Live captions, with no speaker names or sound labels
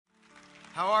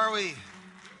How are we?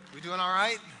 We doing all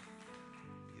right?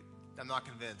 I'm not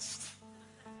convinced.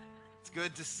 It's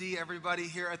good to see everybody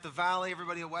here at the Valley,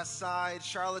 everybody at West Side,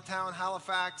 Charlottetown,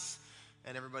 Halifax,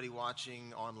 and everybody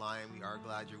watching online. We are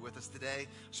glad you're with us today.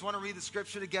 Just want to read the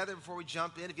scripture together before we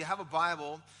jump in. If you have a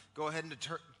Bible, go ahead and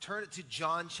turn it to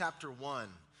John chapter 1.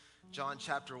 John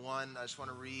chapter 1, I just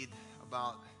want to read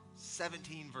about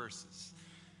 17 verses.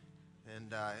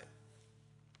 And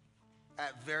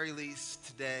at very least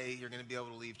today, you're going to be able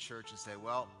to leave church and say,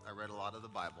 well, I read a lot of the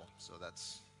Bible, so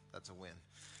that's a win.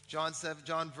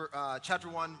 Chapter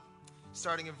 1,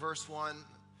 starting in verse 1.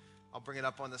 I'll bring it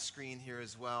up on the screen here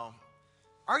as well.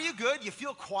 Are you good? You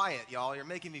feel quiet, y'all. You're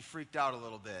making me freaked out a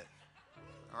little bit.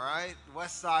 All right?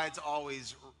 West Side's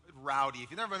always rowdy. If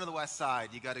you've never been to the West Side,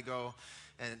 you got to go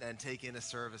and take in a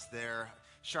service there.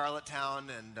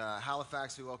 Charlottetown and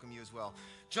Halifax, we welcome you as well.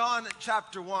 John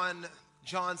chapter 1,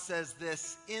 John says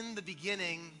this: in the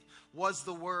beginning was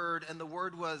the Word, and the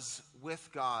Word was with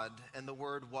God, and the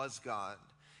Word was God.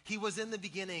 He was in the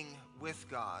beginning with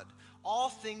God. All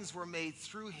things were made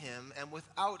through him, and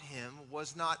without him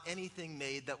was not anything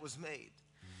made that was made.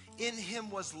 In him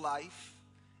was life,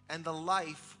 and the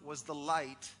life was the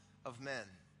light of men.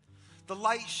 The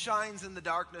light shines in the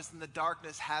darkness, and the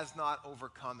darkness has not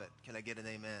overcome it. Can I get an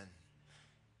amen?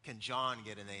 Can John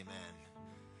get an amen?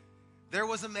 There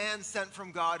was a man sent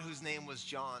from God whose name was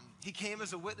John. He came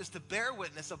as a witness to bear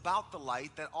witness about the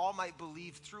light, that all might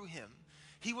believe through him.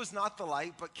 He was not the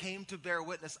light, but came to bear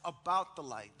witness about the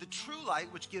light. The true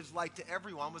light, which gives light to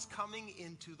everyone, was coming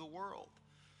into the world.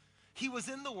 He was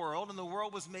in the world, and the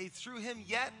world was made through him,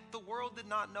 yet the world did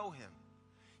not know him.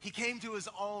 He came to his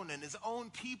own, and his own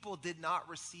people did not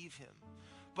receive him.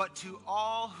 But to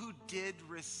all who did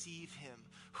receive him,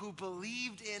 who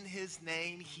believed in his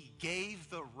name, he gave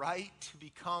the right to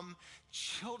become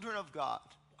children of God.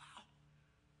 Wow.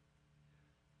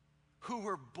 Who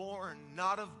were born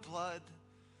not of blood,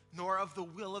 nor of the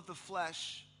will of the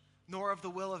flesh, nor of the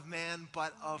will of man,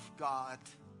 but of God.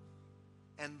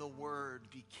 And the Word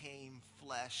became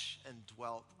flesh and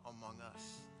dwelt among us.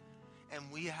 And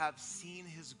we have seen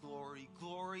his glory,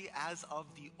 glory as of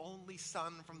the only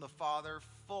Son from the Father,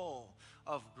 full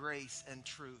of grace and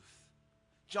truth.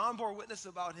 John bore witness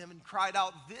about him and cried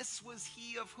out, "This was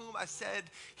he of whom I said,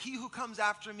 he who comes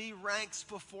after me ranks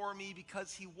before me,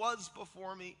 because he was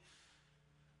before me."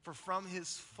 For from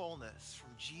his fullness, from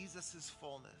Jesus'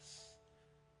 fullness,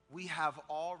 we have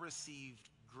all received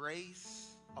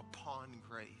grace upon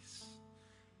grace.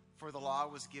 For the law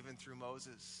was given through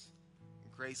Moses,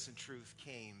 and grace and truth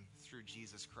came through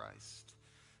Jesus Christ.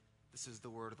 This is the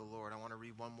word of the Lord. I want to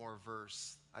read one more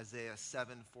verse, Isaiah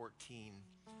 7:14.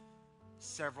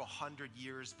 Several hundred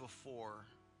years before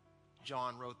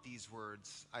John wrote these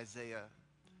words, Isaiah,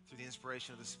 through the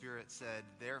inspiration of the Spirit, said,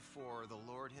 "Therefore the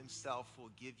Lord himself will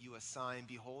give you a sign.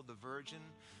 Behold, the virgin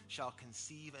shall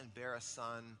conceive and bear a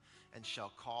son, and shall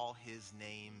call his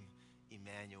name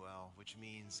Emmanuel," which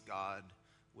means God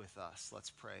with us.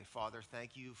 Let's pray. Father,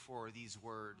 thank you for these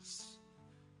words.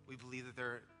 We believe that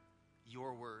they're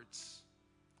your words,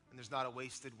 and there's not a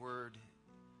wasted word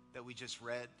that we just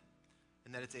read,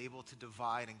 and that it's able to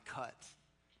divide and cut,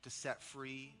 to set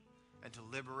free, and to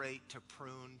liberate, to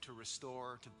prune, to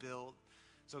restore, to build.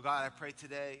 So God, I pray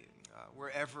today,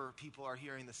 wherever people are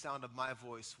hearing the sound of my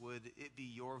voice, would it be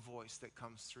your voice that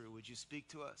comes through? Would you speak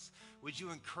to us? Would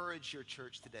you encourage your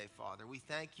church today, Father? We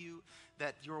thank you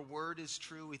that your word is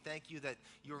true. We thank you that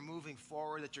you're moving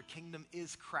forward, that your kingdom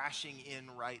is crashing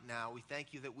in right now. We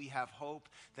thank you that we have hope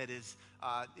that it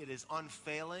is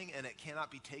unfailing and it cannot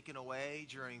be taken away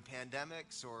during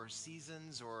pandemics or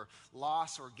seasons or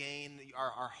loss or gain.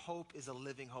 Our hope is a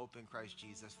living hope in Christ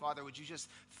Jesus. Father, would you just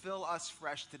fill us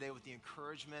fresh today with the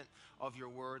encouragement of your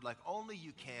word like only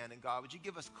you can. And God, would you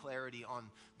give us clarity on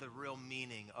the real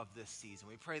meaning of this season?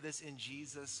 We pray this in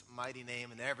Jesus' mighty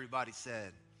name. And everybody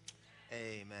said,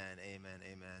 amen, amen,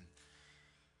 amen.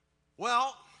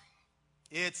 Well,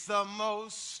 it's the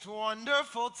most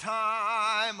wonderful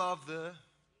time of the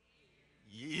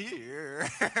year.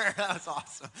 That's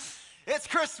awesome. It's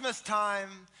Christmas time.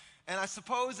 And I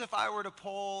suppose if I were to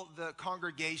poll the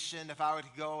congregation, if I were to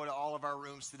go to all of our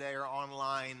rooms today or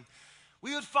online,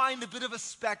 we would find a bit of a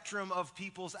spectrum of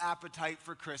people's appetite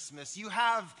for Christmas. You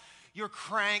have your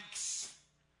cranks,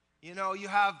 you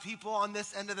have people on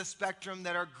this end of the spectrum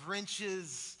that are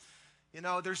Grinches, they're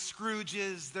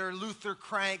Scrooges, they're Luther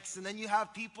cranks, and then you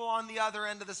have people on the other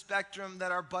end of the spectrum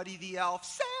that are Buddy the Elf,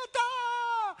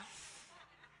 Santa,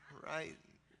 right?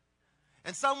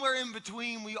 And somewhere in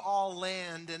between we all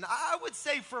land. And I would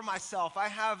say for myself, I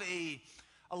have a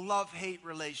love-hate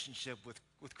relationship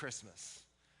with Christmas.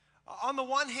 On the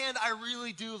one hand, I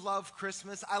really do love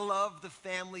Christmas. I love the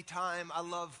family time. I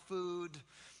love food.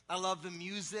 I love the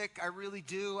music. I really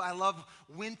do. I love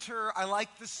winter. I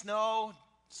like the snow.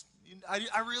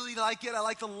 I really like it. I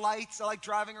like the lights. I like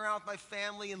driving around with my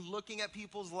family and looking at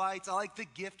people's lights. I like the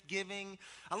gift giving.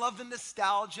 I love the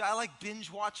nostalgia. I like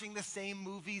binge watching the same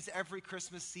movies every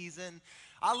Christmas season.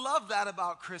 I love that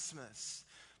about Christmas.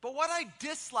 But what I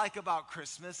dislike about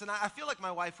Christmas, and I feel like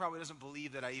my wife probably doesn't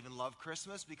believe that I even love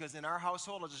Christmas, because in our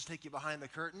household, I'll just take you behind the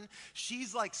curtain,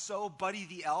 she's like so Buddy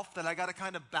the Elf that I got to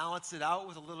kind of balance it out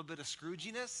with a little bit of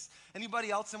Scrooginess.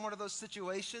 Anybody else in one of those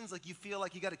situations? Like you feel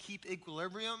like you got to keep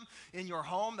equilibrium in your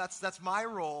home? That's my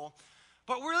role.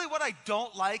 But really what I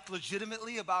don't like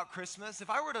legitimately about Christmas, if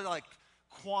I were to like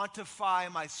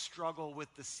quantify my struggle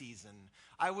with the season,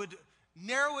 I would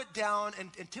narrow it down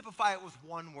and typify it with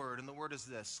one word, and the word is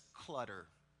this: clutter.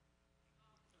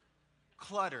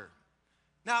 Clutter.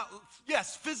 Now,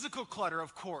 yes, physical clutter,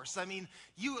 of course. I mean,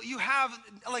 you have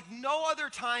like no other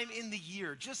time in the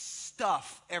year, just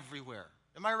stuff everywhere.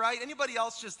 Am I right? Anybody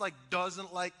else just like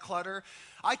doesn't like clutter?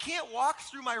 I can't walk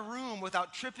through my room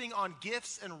without tripping on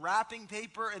gifts and wrapping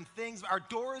paper and things. Our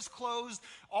door is closed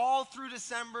all through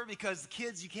December because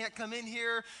kids, you can't come in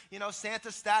here. You know, Santa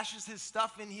stashes his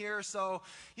stuff in here. So,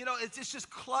 you know, it's just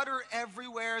clutter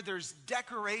everywhere. There's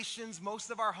decorations.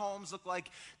 Most of our homes look like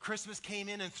Christmas came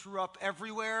in and threw up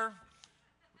everywhere.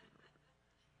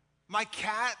 My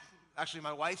cat, actually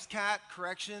my wife's cat,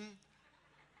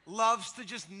 loves to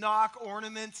just knock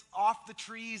ornaments off the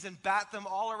trees and bat them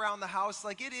all around the house.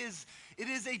 Like it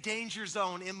is a danger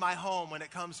zone in my home when it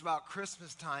comes about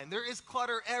Christmas time. There is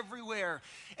clutter everywhere.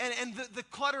 And the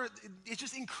clutter, it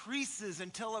just increases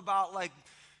until about like,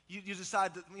 you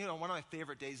decide that, you know, one of my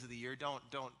favorite days of the year, don't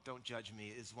judge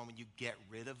me, is when you get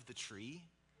rid of the tree.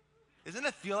 Doesn't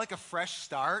it feel like a fresh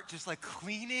start? Just like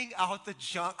cleaning out the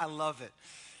junk. I love it.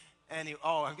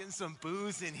 I'm getting some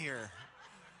booze in here.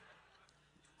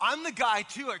 I'm the guy,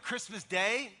 too, at Christmas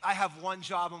Day. I have one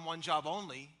job and one job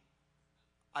only.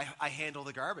 I handle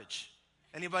the garbage.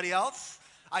 Anybody else?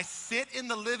 I sit in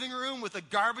the living room with a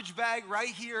garbage bag right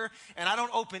here, and I don't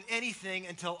open anything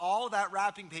until all of that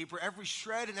wrapping paper, every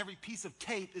shred and every piece of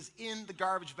tape is in the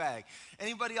garbage bag.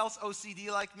 Anybody else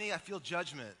OCD like me? I feel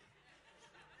judgment.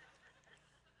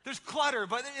 There's clutter,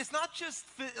 but it's not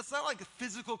like a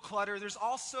physical clutter. There's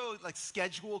also like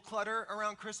schedule clutter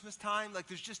around Christmas time. Like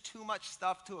there's just too much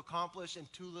stuff to accomplish in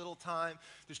too little time.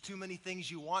 There's too many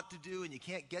things you want to do and you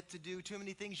can't get to do. Too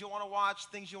many things you want to watch,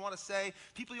 things you want to say,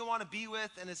 people you want to be with,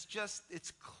 and it's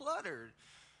cluttered.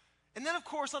 And then, of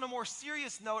course, on a more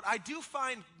serious note, I do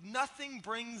find nothing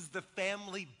brings the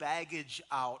family baggage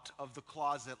out of the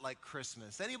closet like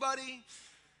Christmas. Anybody?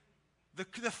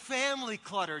 The family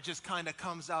clutter just kind of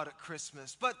comes out at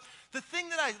Christmas. But the thing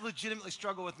that I legitimately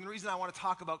struggle with, and the reason I want to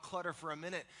talk about clutter for a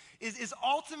minute, is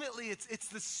ultimately it's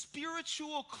the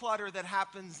spiritual clutter that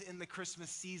happens in the Christmas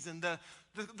season, the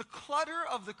clutter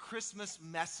of the Christmas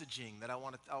messaging that I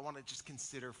want to just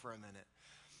consider for a minute.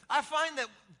 I find that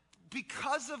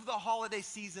because of the holiday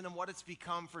season and what it's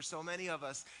become for so many of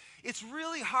us, it's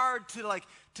really hard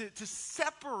to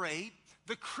separate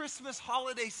the Christmas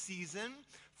holiday season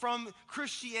from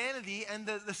Christianity and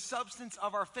the substance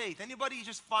of our faith. Anybody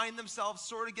just find themselves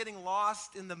sort of getting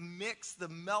lost in the mix, the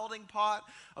melting pot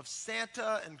of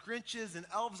Santa and Grinches and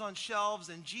elves on shelves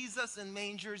and Jesus and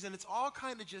mangers, and it's all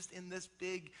kind of just in this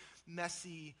big,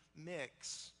 messy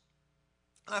mix.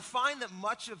 And I find that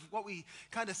much of what we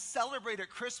kind of celebrate at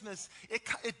Christmas, it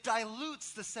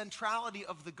dilutes the centrality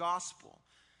of the gospel.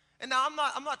 And now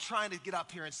I'm not trying to get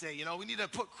up here and say, you know, we need to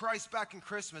put Christ back in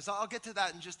Christmas. I'll get to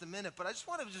that in just a minute. But I just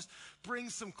want to just bring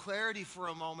some clarity for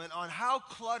a moment on how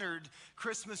cluttered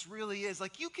Christmas really is.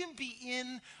 Like you can be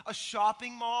in a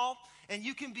shopping mall and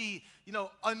you can be, you know,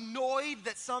 annoyed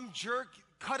that some jerk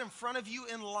cut in front of you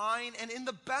in line. And in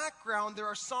the background, there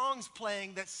are songs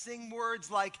playing that sing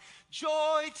words like,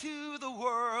 "Joy to the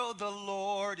world, the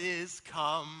Lord is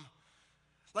come."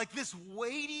 Like this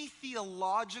weighty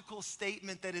theological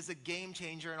statement that is a game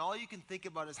changer, and all you can think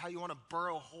about is how you want to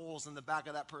burrow holes in the back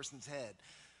of that person's head.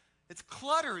 It's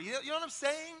clutter. You know what I'm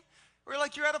saying? Or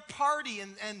like you're at a party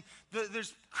and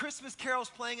there's Christmas carols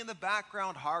playing in the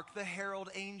background. Hark, the herald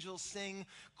angels sing,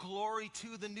 glory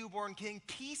to the newborn King,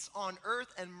 peace on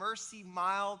earth and mercy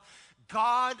mild,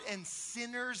 God and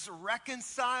sinners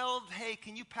reconciled. Hey,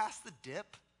 can you pass the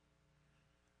dip?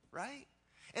 Right?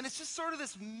 And it's just sort of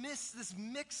this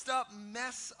mixed up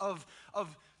mess of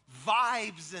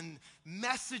vibes and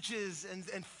messages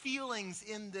and feelings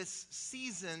in this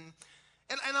season.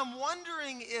 And I'm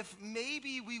wondering if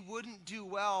maybe we wouldn't do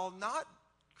well, not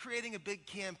creating a big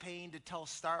campaign to tell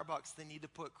Starbucks they need to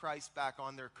put Christ back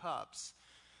on their cups.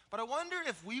 But I wonder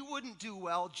if we wouldn't do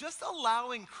well just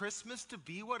allowing Christmas to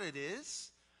be what it is.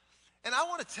 And I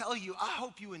want to tell you, I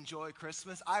hope you enjoy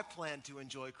Christmas. I plan to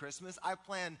enjoy Christmas. I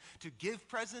plan to give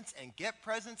presents and get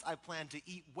presents. I plan to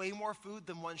eat way more food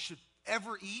than one should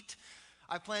ever eat.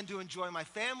 I plan to enjoy my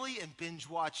family and binge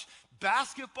watch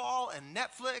basketball and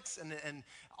Netflix and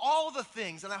all the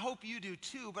things. And I hope you do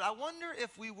too. But I wonder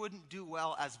if we wouldn't do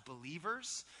well as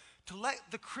believers to let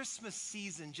the Christmas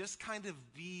season just kind of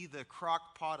be the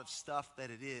crock pot of stuff that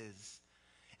it is.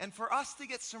 And for us to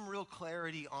get some real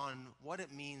clarity on what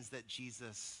it means that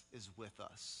Jesus is with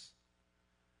us.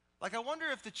 Like, I wonder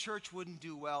if the church wouldn't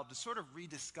do well to sort of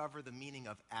rediscover the meaning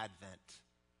of Advent.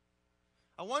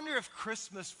 I wonder if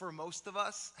Christmas for most of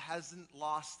us hasn't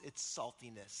lost its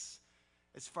saltiness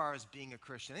as far as being a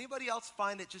Christian. Anybody else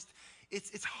find it just,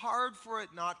 it's hard for it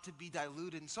not to be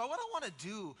diluted. And so what I want to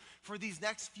do for these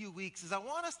next few weeks is I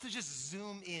want us to just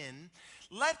zoom in.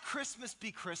 Let Christmas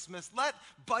be Christmas. Let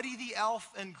Buddy the Elf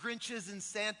and Grinches and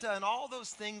Santa and all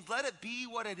those things, let it be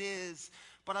what it is.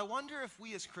 But I wonder if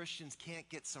we as Christians can't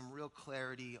get some real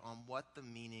clarity on what the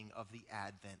meaning of the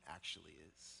Advent actually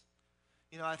is.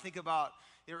 You know, I think about,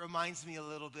 it reminds me a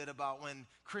little bit about when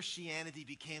Christianity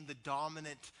became the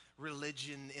dominant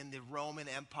religion in the Roman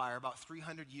Empire about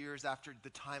 300 years after the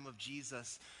time of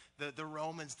Jesus. The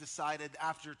Romans decided,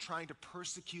 after trying to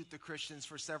persecute the Christians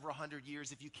for several hundred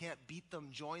years, if you can't beat them,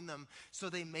 join them. So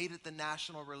they made it the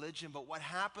national religion. But what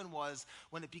happened was,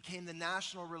 when it became the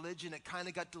national religion, it kind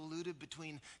of got diluted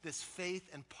between this faith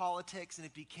and politics, and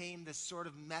it became this sort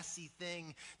of messy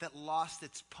thing that lost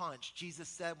its punch. Jesus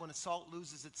said, when a salt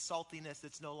loses its saltiness,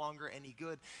 it's no longer any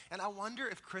good. And I wonder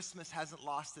if Christmas hasn't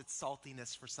lost its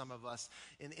saltiness for some of us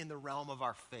in the realm of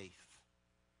our faith.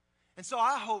 And so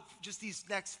I hope just these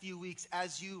next few weeks,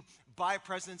 as you buy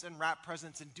presents and wrap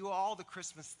presents and do all the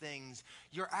Christmas things,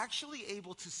 you're actually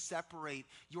able to separate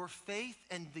your faith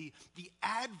and the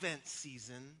Advent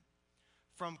season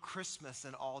from Christmas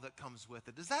and all that comes with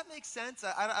it. Does that make sense?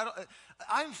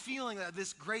 I'm feeling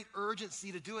this great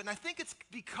urgency to do it. And I think it's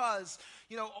because,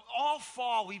 you know, all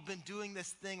fall we've been doing this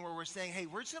thing where we're saying, hey,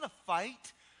 we're just going to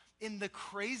fight in the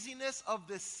craziness of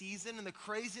this season, and the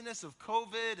craziness of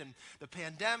COVID and the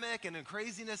pandemic and the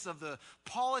craziness of the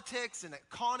politics and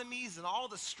economies and all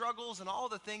the struggles and all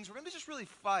the things. We're going to just really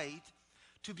fight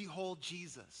to behold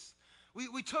Jesus.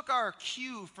 We took our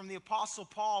cue from the Apostle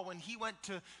Paul when he went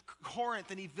to Corinth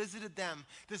and he visited them,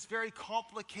 this very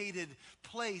complicated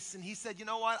place. And he said, you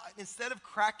know what? Instead of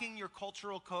cracking your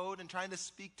cultural code and trying to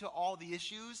speak to all the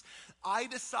issues, I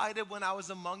decided when I was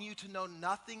among you to know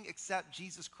nothing except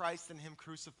Jesus Christ and him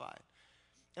crucified.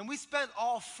 And we spent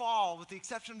all fall, with the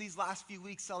exception of these last few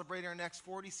weeks celebrating our Next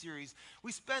 40 series,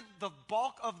 we spent the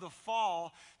bulk of the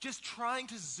fall just trying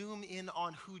to zoom in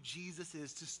on who Jesus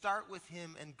is, to start with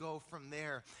him and go from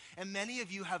there. And many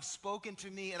of you have spoken to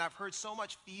me, and I've heard so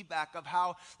much feedback of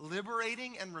how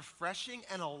liberating and refreshing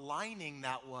and aligning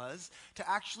that was to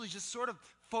actually just sort of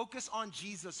focus on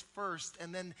Jesus first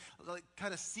and then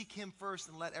kind of seek him first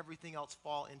and let everything else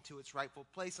fall into its rightful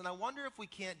place. And I wonder if we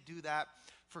can't do that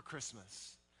for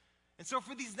Christmas. And so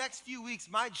for these next few weeks,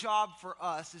 my job for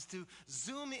us is to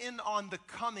zoom in on the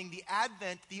coming, the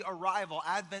advent, the arrival.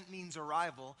 Advent means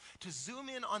arrival. To zoom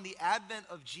in on the advent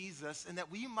of Jesus, and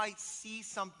that we might see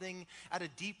something at a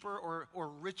deeper or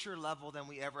richer level than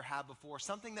we ever have before.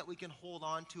 Something that we can hold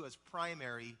on to as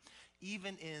primary,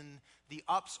 even in the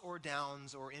ups or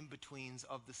downs or in-betweens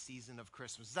of the season of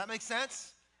Christmas. Does that make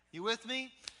sense? You with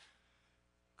me?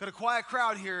 Got a quiet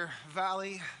crowd here,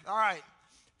 Valley. All right.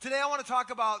 Today I want to talk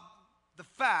about the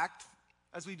fact,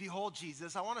 as we behold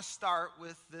Jesus, I want to start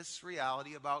with this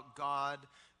reality about God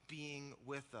being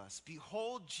with us.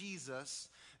 Behold Jesus,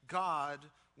 God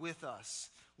with us.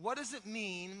 What does it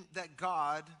mean that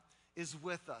God is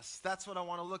with us? That's what I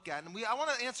want to look at. And I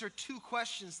want to answer two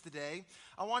questions today.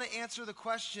 I want to answer the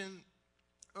question,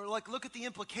 or look at the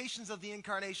implications of the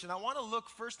incarnation. I want to look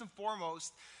first and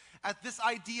foremost at this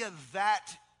idea that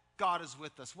God is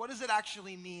with us. What does it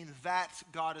actually mean that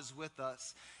God is with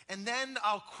us? And then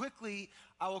I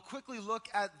will quickly look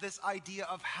at this idea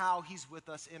of how he's with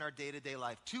us in our day-to-day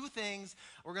life. Two things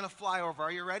we're going to fly over.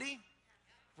 Are you ready?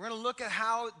 We're going to look at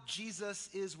how Jesus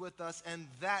is with us and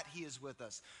that he is with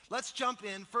us. Let's jump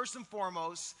in. First and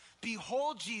foremost,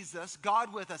 behold Jesus,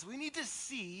 God with us. We need to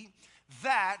see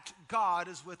that God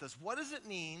is with us. What does it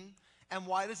mean and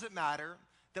why does it matter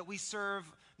that we serve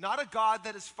not a God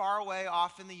that is far away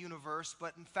off in the universe,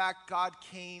 but in fact, God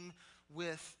came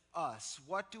with us?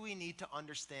 What do we need to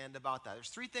understand about that? There's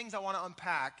three things I want to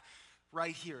unpack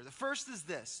right here. The first is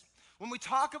this. When we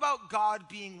talk about God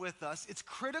being with us, it's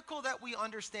critical that we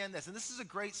understand this. And this is a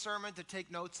great sermon to take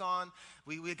notes on.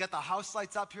 We get the house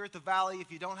lights up here at the Valley.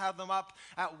 If you don't have them up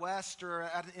at West or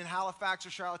in Halifax or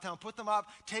Charlottetown, put them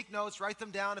up, take notes, write them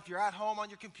down. If you're at home on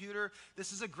your computer,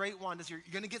 this is a great one. You're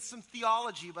going to get some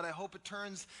theology, but I hope it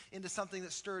turns into something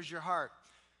that stirs your heart.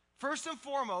 First and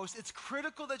foremost, it's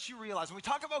critical that you realize, when we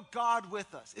talk about God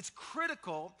with us, it's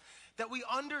critical that we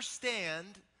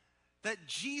understand that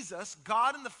Jesus,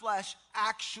 God in the flesh,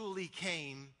 actually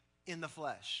came in the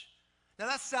flesh. Now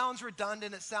that sounds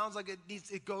redundant. It sounds like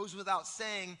it goes without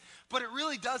saying, but it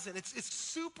really doesn't. It's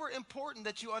super important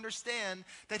that you understand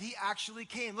that he actually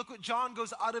came. Look what John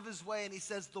goes out of his way and he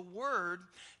says, the Word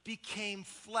became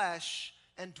flesh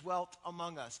and dwelt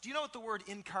among us. Do you know what the word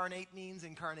incarnate means,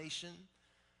 incarnation?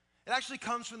 It actually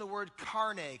comes from the word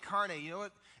carne. Carne, you know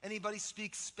what? Anybody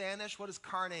speaks Spanish? What is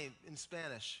carne in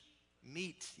Spanish?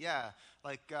 Meat, yeah,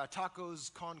 like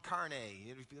tacos con carne,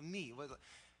 meat.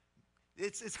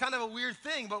 It's kind of a weird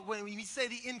thing, but when we say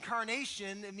the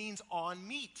incarnation, it means on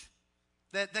meat.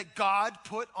 That God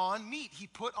put on meat. He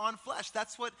put on flesh.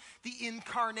 That's what the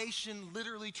incarnation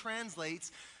literally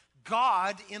translates.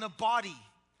 God in a body.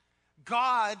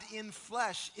 God in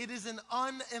flesh. It is an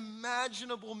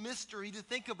unimaginable mystery to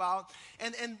think about.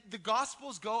 And the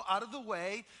Gospels go out of the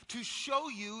way to show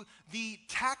you the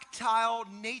tactile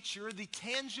nature, the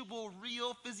tangible,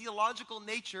 real, physiological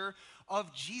nature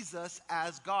of Jesus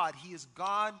as God. He is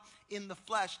God in the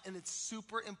flesh, and it's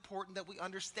super important that we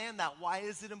understand that. Why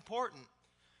is it important?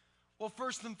 Well,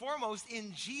 first and foremost,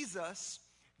 in Jesus,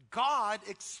 God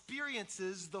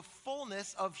experiences the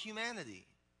fullness of humanity.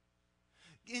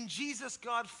 In Jesus,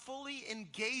 God fully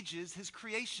engages his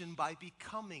creation by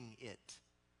becoming it.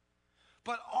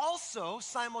 But also,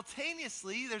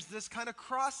 simultaneously, there's this kind of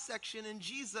cross-section in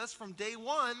Jesus from day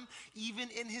one, even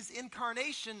in his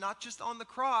incarnation, not just on the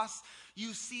cross.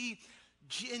 You see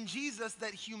in Jesus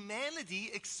that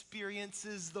humanity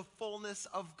experiences the fullness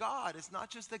of God. It's not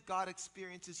just that God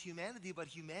experiences humanity, but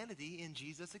humanity in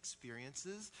Jesus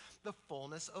experiences the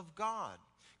fullness of God.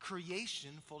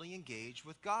 Creation fully engaged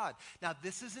with God. Now,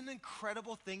 this is an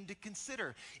incredible thing to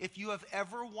consider. If you have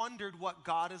ever wondered what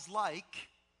God is like,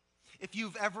 if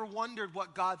you've ever wondered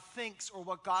what God thinks or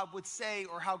what God would say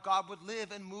or how God would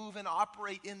live and move and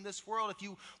operate in this world, if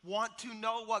you want to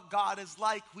know what God is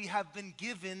like, we have been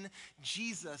given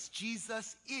Jesus.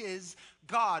 Jesus is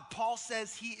God. Paul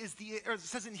says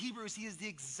says in Hebrews, he is the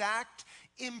exact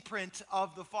imprint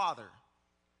of the Father.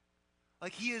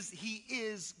 Like he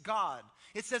is God.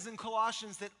 It says in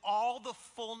Colossians that all the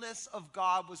fullness of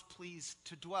God was pleased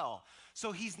to dwell.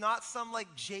 So he's not some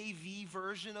like JV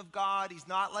version of God. He's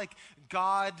not like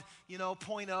God,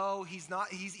 0.0.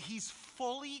 He's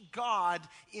fully God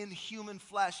in human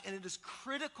flesh. And it is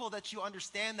critical that you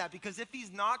understand that, because if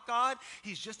he's not God,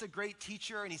 he's just a great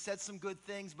teacher and he said some good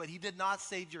things, but he did not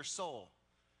save your soul.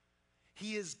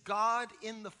 He is God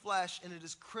in the flesh, and it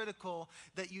is critical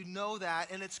that you know that,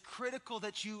 and it's critical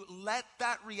that you let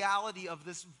that reality of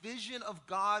this vision of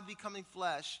God becoming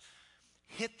flesh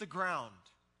hit the ground.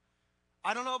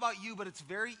 I don't know about you, but it's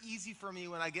very easy for me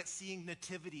when I get seeing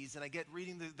nativities and I get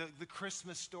reading the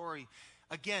Christmas story.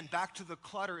 Again, back to the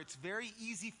clutter, it's very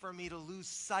easy for me to lose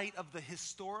sight of the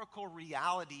historical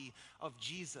reality of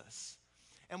Jesus.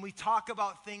 And we talk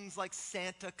about things like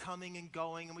Santa coming and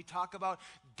going, and we talk about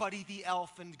Buddy the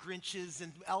Elf and Grinches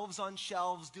and elves on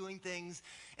shelves doing things.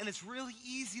 And it's really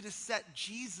easy to set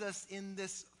Jesus in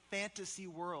this fantasy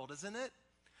world, isn't it?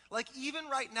 Like even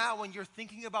right now when you're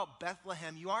thinking about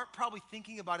Bethlehem, you aren't probably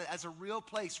thinking about it as a real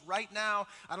place. Right now,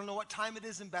 I don't know what time it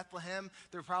is in Bethlehem.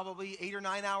 They're probably 8 or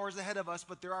 9 hours ahead of us,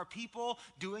 but there are people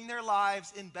doing their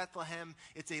lives in Bethlehem.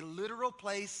 It's a literal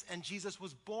place, and Jesus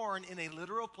was born in a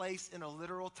literal place in a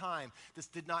literal time. This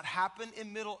did not happen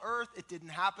in Middle Earth. It didn't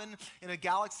happen in a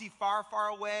galaxy far, far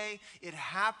away. It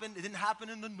didn't happen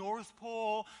in the North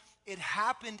Pole. It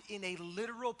happened in a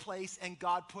literal place, and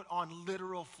God put on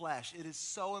literal flesh. It is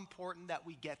so important that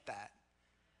we get that.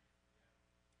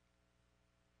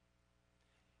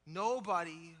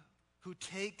 Nobody who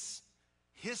takes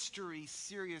history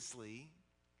seriously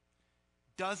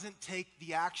doesn't take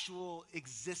the actual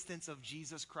existence of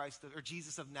Jesus Christ or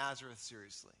Jesus of Nazareth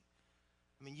seriously.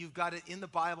 I mean, you've got it in the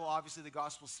Bible. Obviously, the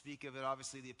Gospels speak of it.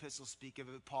 Obviously, the epistles speak of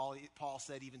it. Paul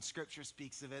said even Scripture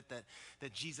speaks of it,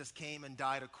 that Jesus came and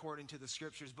died according to the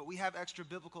Scriptures. But we have extra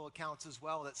biblical accounts as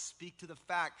well that speak to the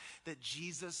fact that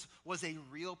Jesus was a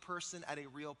real person at a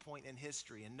real point in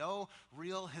history. And no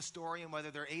real historian,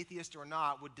 whether they're atheist or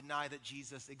not, would deny that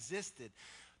Jesus existed.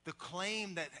 The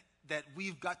claim that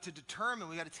we've got to determine,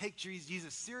 we've got to take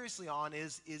Jesus seriously on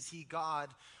is he God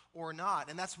or not?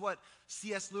 And that's what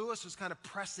C.S. Lewis was kind of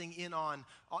pressing in on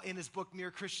in his book,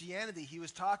 Mere Christianity. He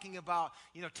was talking about,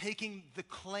 taking the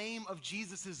claim of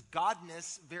Jesus'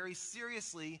 godness very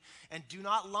seriously, and do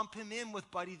not lump him in with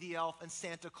Buddy the Elf and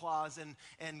Santa Claus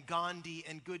and Gandhi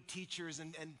and good teachers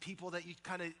and people that you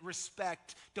kind of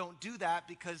respect. Don't do that,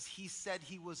 because he said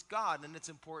he was God, and it's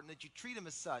important that you treat him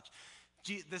as such.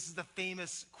 This is the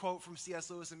famous quote from C.S.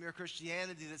 Lewis in Mere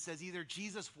Christianity that says, either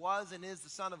Jesus was and is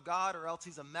the Son of God, or else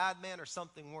he's a madman or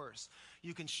something worse.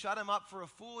 You can shut him up for a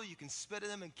fool, you can spit at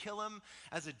him and kill him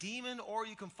as a demon, or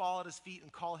you can fall at his feet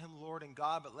and call him Lord and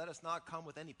God, but let us not come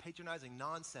with any patronizing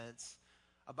nonsense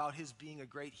about his being a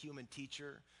great human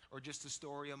teacher or just a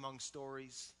story among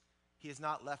stories. He has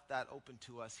not left that open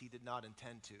to us. He did not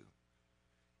intend to.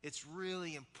 It's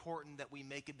really important that we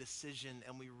make a decision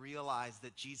and we realize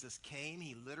that Jesus came.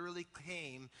 He literally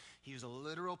came. He was a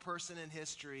literal person in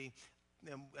history.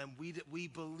 And we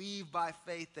believe by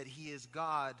faith that he is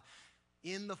God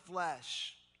in the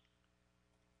flesh.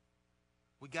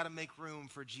 We got to make room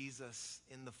for Jesus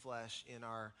in the flesh in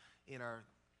our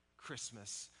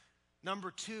Christmas. Number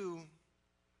 2,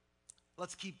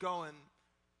 let's keep going.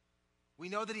 We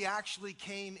know that he actually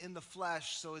came in the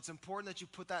flesh, so it's important that you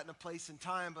put that in a place and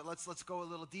time, but let's go a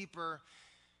little deeper.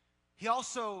 He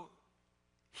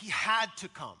had to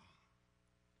come.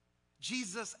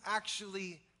 Jesus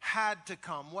actually had to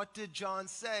come. What did John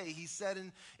say? He said,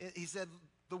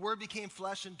 the Word became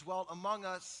flesh and dwelt among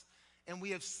us, and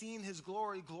we have seen his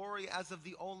glory as of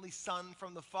the only Son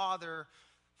from the Father,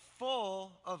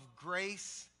 full of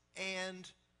grace and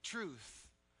truth.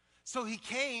 So he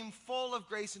came full of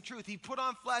grace and truth. He put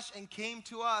on flesh and came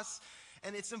to us.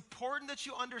 And it's important that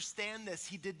you understand this.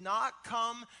 He did not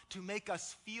come to make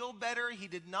us feel better. He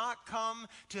did not come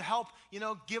to help,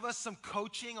 give us some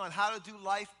coaching on how to do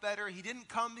life better. He didn't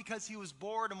come because he was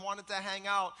bored and wanted to hang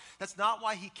out. That's not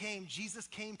why he came. Jesus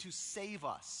came to save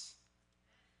us.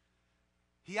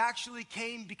 He actually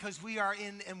came because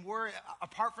we're,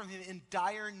 apart from him, in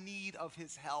dire need of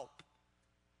his help.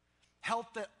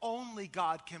 Help that only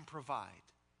God can provide.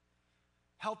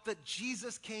 Help that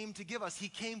Jesus came to give us. He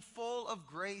came full of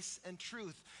grace and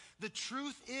truth. The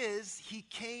truth is, he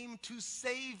came to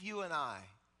save you and I.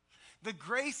 The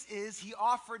grace is, he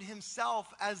offered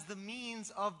himself as the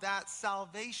means of that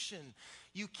salvation.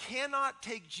 You cannot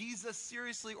take Jesus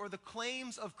seriously, or the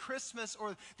claims of Christmas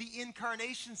or the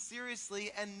incarnation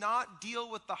seriously, and not deal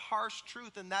with the harsh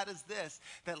truth, and that is this,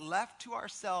 that left to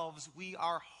ourselves, we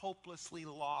are hopelessly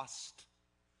lost.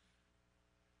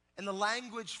 And the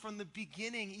language from the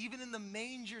beginning, even in the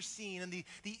manger scene and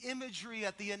the imagery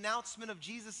at the announcement of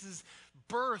Jesus'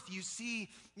 birth, you see,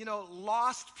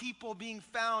 lost people being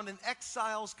found and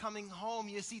exiles coming home.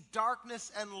 You see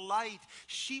darkness and light,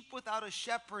 sheep without a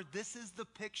shepherd. This is the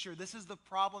picture. This is the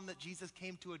problem that Jesus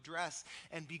came to address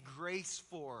and be grace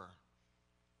for.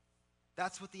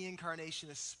 That's what the incarnation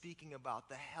is speaking about,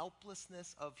 the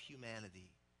helplessness of humanity.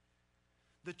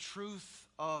 The truth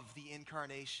of the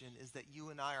incarnation is that you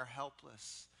and I are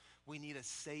helpless. We need a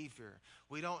Savior.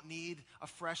 We don't need a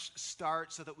fresh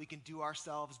start so that we can do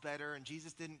ourselves better. And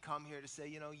Jesus didn't come here to say,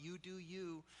 you do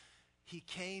you. He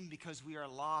came because we are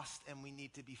lost and we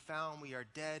need to be found. We are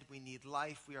dead. We need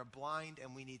life. We are blind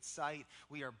and we need sight.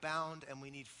 We are bound and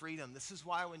we need freedom. This is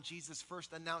why when Jesus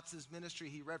first announced his ministry,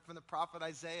 he read from the prophet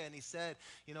Isaiah and he said,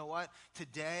 you know what?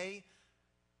 Today,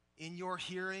 in your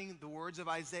hearing, the words of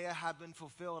Isaiah have been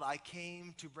fulfilled. I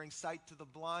came to bring sight to the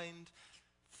blind,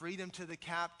 freedom to the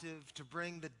captive, to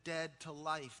bring the dead to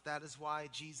life. That is why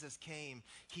Jesus came.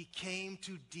 He came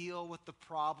to deal with the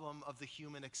problem of the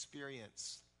human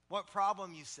experience. What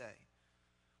problem, you say?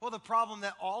 Well, the problem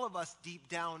that all of us deep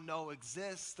down know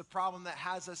exists, the problem that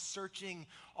has us searching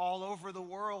all over the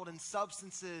world in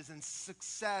substances and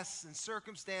success and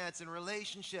circumstance and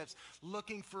relationships,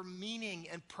 looking for meaning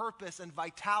and purpose and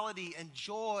vitality and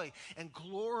joy and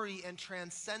glory and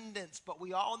transcendence. But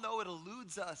we all know it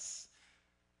eludes us.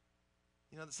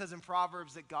 It says in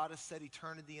Proverbs that God has set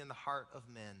eternity in the heart of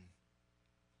men.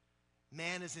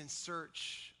 Man is in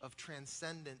search of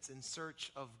transcendence, in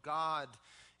search of God.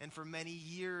 And for many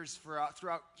years,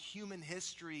 throughout human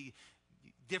history,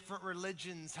 different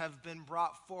religions have been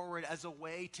brought forward as a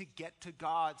way to get to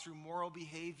God through moral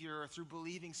behavior or through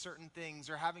believing certain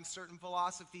things or having certain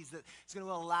philosophies that is going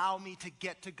to allow me to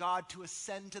get to God, to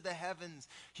ascend to the heavens.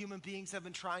 Human beings have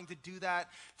been trying to do that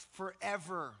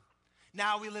forever.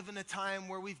 Now we live in a time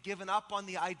where we've given up on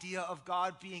the idea of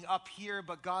God being up here,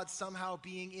 but God somehow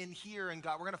being in here, and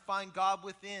we're going to find God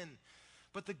within.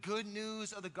 But the good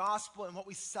news of the gospel and what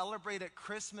we celebrate at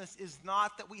Christmas is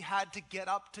not that we had to get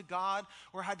up to God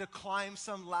or had to climb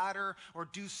some ladder or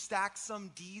stack some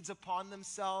deeds upon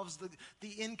themselves.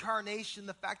 The incarnation,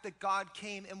 the fact that God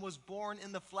came and was born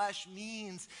in the flesh,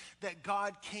 means that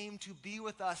God came to be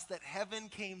with us, that heaven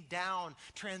came down,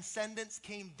 transcendence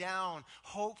came down,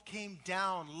 hope came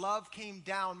down, love came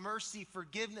down, mercy,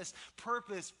 forgiveness,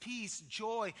 purpose, peace,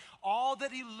 joy, all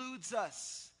that eludes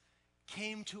us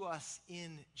came to us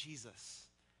in Jesus.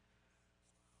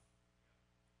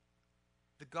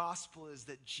 The gospel is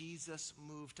that Jesus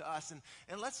moved to us.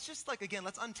 And let's just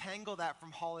let's untangle that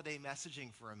from holiday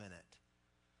messaging for a minute.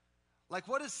 Like,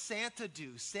 what does Santa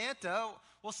do? Santa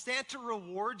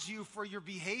rewards you for your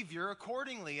behavior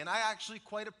accordingly. And I actually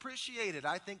quite appreciate it.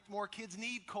 I think more kids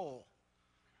need coal.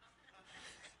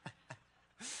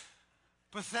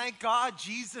 But thank God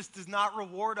Jesus does not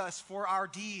reward us for our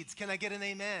deeds. Can I get an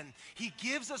amen? He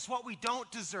gives us what we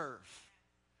don't deserve.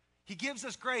 He gives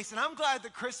us grace. And I'm glad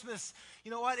that Christmas,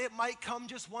 you know what, it might come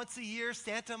just once a year.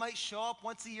 Santa might show up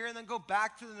once a year and then go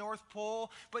back to the North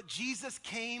Pole. But Jesus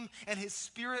came and his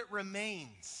Spirit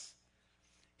remains.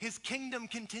 His kingdom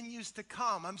continues to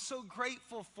come. I'm so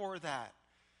grateful for that.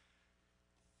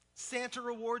 Santa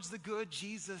rewards the good.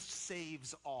 Jesus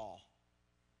saves all.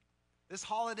 This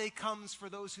holiday comes for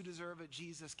those who deserve it.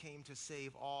 Jesus came to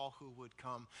save all who would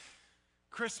come.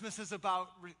 Christmas is about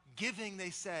giving, they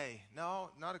say. No,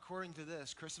 not according to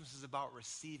this. Christmas is about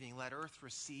receiving. Let earth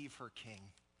receive her King.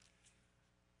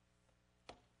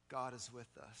 God is with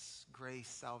us. Grace,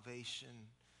 salvation,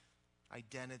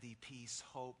 identity, peace,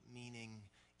 hope, meaning,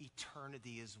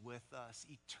 eternity is with us.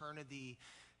 Eternity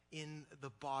in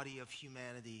the body of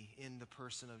humanity, in the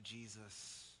person of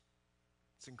Jesus.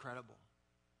 It's incredible.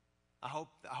 I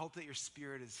hope that your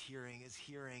spirit is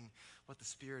hearing what the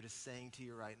Spirit is saying to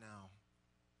you right now.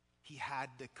 He had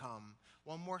to come.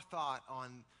 One more thought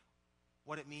on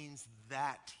what it means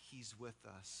that he's with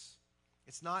us.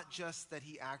 It's not just that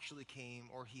he actually came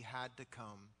or he had to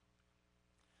come,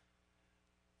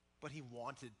 but he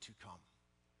wanted to come.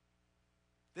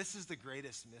 This is the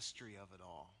greatest mystery of it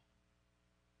all.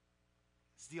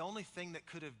 It's the only thing that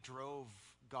could have drove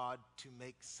God to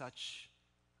make such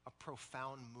a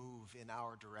profound move in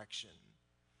our direction.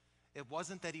 It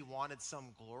wasn't that he wanted some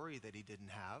glory that he didn't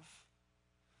have.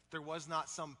 There was not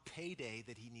some payday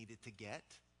that he needed to get.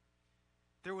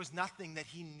 There was nothing that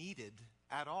he needed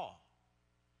at all.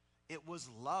 It was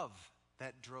love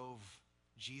that drove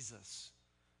Jesus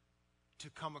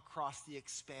to come across the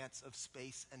expanse of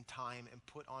space and time and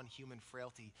put on human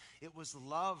frailty. It was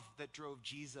love that drove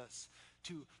Jesus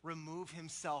to remove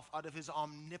himself out of his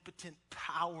omnipotent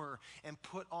power and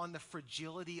put on the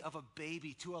fragility of a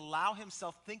baby, to allow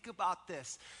himself, think about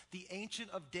this, the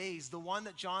Ancient of Days, the one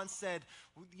that John said,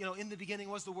 in the beginning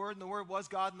was the Word, and the Word was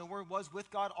God, and the Word was with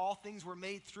God. All things were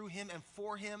made through him and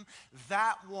for him.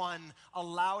 That one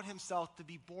allowed himself to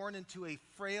be born into a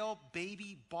frail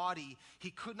baby body. He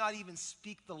could not even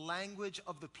speak the language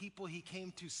of the people he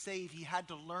came to save. He had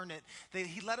to learn it.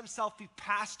 He let himself be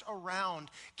passed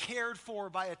around, cared for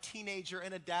by a teenager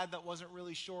and a dad that wasn't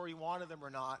really sure he wanted them or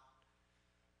not.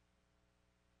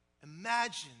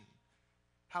 Imagine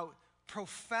how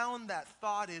profound that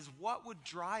thought is. What would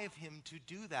drive him to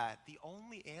do that? The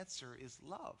only answer is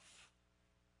love.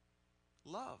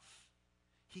 Love.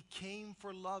 He came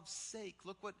for love's sake.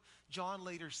 Look what John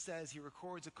later says. He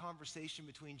records a conversation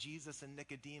between Jesus and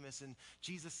Nicodemus, and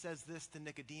Jesus says this to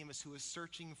Nicodemus, who was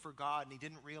searching for God, and he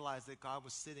didn't realize that God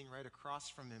was sitting right across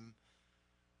from him.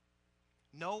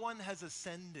 No one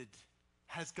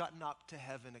has gotten up to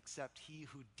heaven except he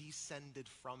who descended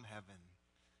from heaven.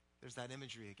 There's that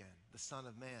imagery again, the Son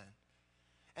of Man.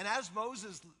 And as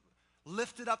Moses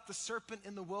lifted up the serpent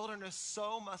in the wilderness,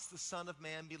 so must the Son of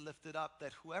Man be lifted up,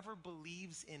 that whoever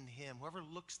believes in him, whoever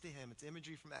looks to him, it's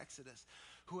imagery from Exodus,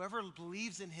 whoever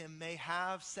believes in him may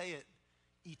have, say it,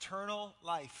 eternal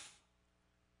life.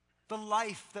 The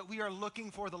life that we are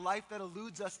looking for, the life that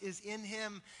eludes us, is in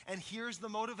him. And here's the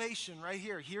motivation right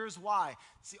here. Here's why.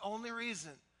 It's the only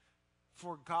reason.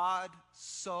 For God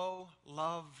so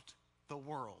loved the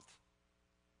world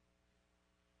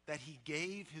that he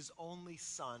gave his only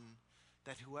Son,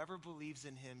 that whoever believes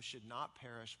in him should not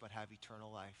perish but have eternal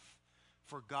life.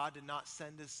 For God did not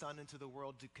send his Son into the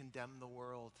world to condemn the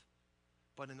world,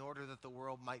 but in order that the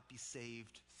world might be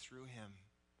saved through him.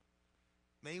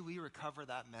 May we recover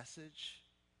that message.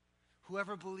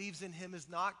 Whoever believes in him is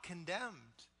not condemned,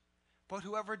 but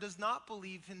whoever does not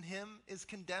believe in him is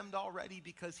condemned already,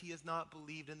 because he has not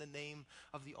believed in the name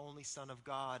of the only Son of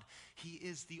God. He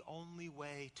is the only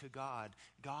way to God.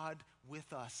 God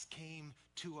with us came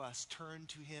to us, turned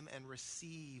to him and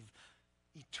received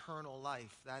eternal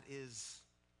life. That is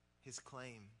his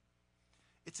claim.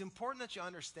 It's important that you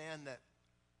understand that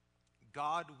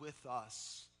God with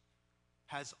us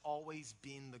has always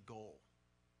been the goal.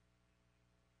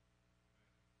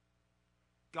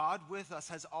 God with us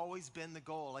has always been the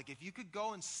goal. Like if you could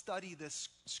go and study this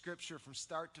scripture from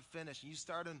start to finish, and you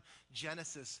start in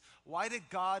Genesis, why did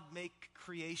God make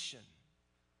creation?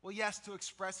 Well, yes, to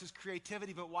express his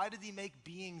creativity, but why did he make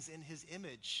beings in his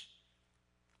image?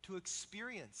 To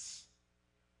experience,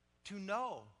 to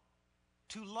know,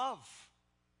 to love.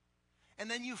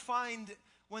 And then you find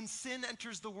when sin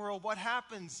enters the world, what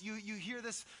happens? You hear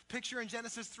this picture in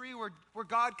Genesis 3 where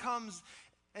God comes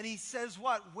and he says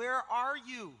what? Where are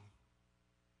you?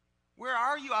 Where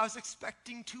are you? I was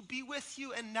expecting to be with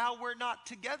you, and now we're not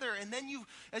together. And then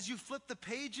as you flip the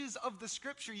pages of the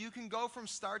scripture, you can go from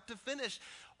start to finish.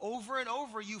 Over and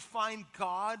over, you find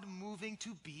God moving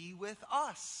to be with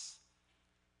us.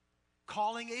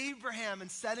 Calling Abraham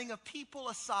and setting a people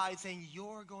aside, saying,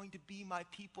 you're going to be my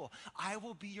people. I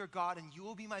will be your God, and you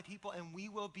will be my people, and we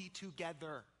will be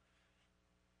together.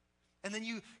 And then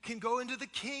you can go into the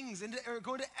Kings, or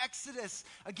go into Exodus.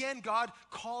 Again, God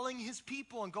calling his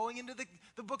people and going into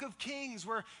the book of Kings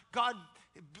where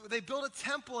they build a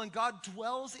temple and God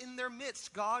dwells in their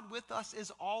midst. God with us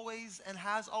is always and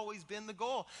has always been the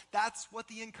goal. That's what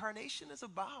the incarnation is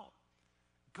about.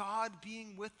 God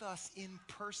being with us in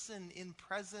person, in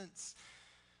presence.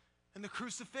 And the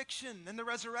crucifixion and the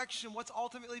resurrection, what's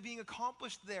ultimately being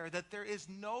accomplished there, that there is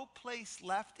no place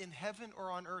left in heaven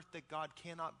or on earth that God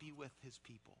cannot be with his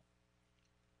people.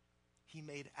 He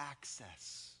made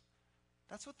access.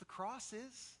 That's what the cross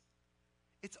is.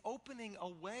 It's opening a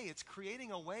way, it's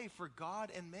creating a way for God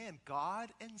and man, God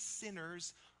and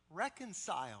sinners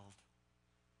reconciled.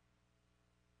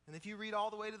 And if you read all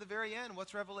the way to the very end,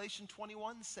 what's Revelation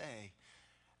 21 say?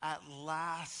 At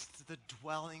last, the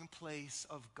dwelling place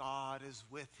of God is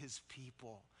with his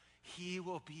people. He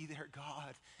will be their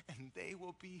God, and they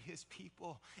will be his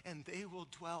people, and they will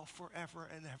dwell forever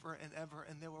and ever and ever,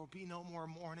 and there will be no more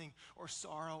mourning or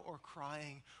sorrow or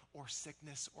crying or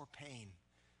sickness or pain.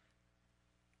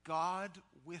 God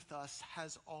with us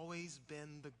has always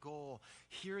been the goal.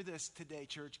 Hear this today,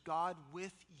 church. God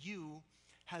with you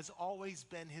has always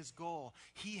been his goal.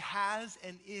 He has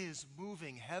and is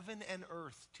moving heaven and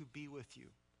earth to be with you.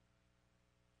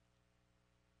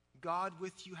 God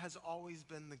with you has always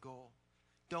been the goal.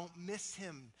 Don't miss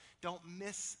him. Don't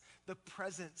miss the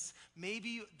presence.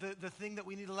 Maybe the thing that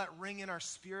we need to let ring in our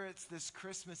spirits this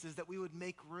Christmas is that we would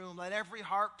make room. Let every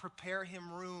heart prepare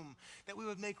him room. That we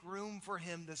would make room for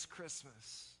him this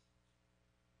Christmas.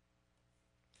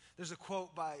 There's a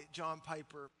quote by John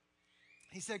Piper.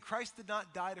 He said, Christ did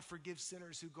not die to forgive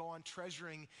sinners who go on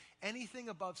treasuring anything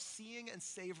above seeing and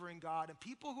savoring God. And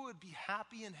people who would be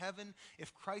happy in heaven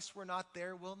if Christ were not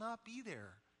there will not be there.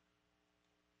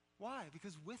 Why?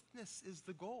 Because witness is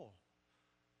the goal.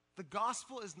 The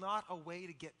gospel is not a way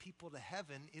to get people to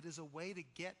heaven. It is a way to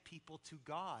get people to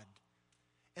God.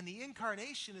 And the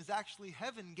incarnation is actually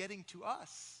heaven getting to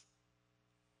us.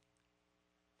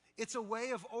 It's a way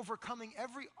of overcoming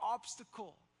every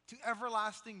obstacle to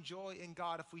everlasting joy in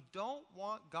God. If we don't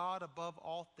want God above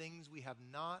all things, we have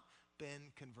not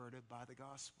been converted by the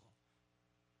gospel.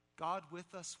 God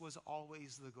with us was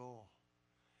always the goal.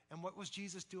 And what was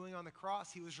Jesus doing on the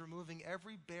cross? He was removing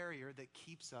every barrier that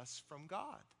keeps us from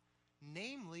God,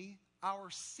 namely our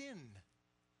sin.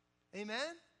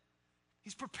 Amen?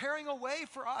 He's preparing a way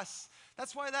for us.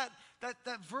 That's why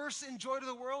that verse in Joy to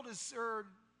the World is,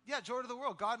 Joy to the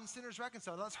World, God and sinners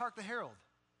reconciled. Let's hark the herald.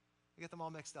 I get them all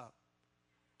mixed up.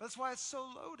 But that's why it's so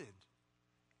loaded.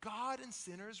 God and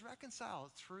sinners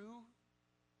reconciled through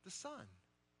the Son.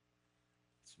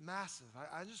 It's massive.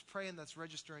 I'm just praying that's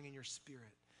registering in your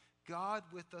spirit. God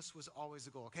with us was always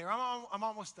the goal. Okay, I'm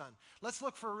almost done. Let's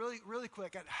look for really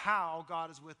quick at how God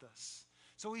is with us.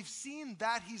 So we've seen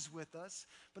that he's with us,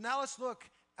 but now let's look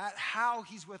at how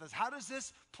he's with us. How does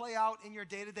this play out in your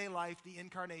day-to-day life, the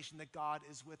incarnation, that God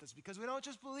is with us? Because we don't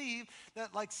just believe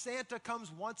that like Santa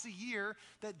comes once a year,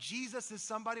 that Jesus is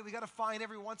somebody we got to find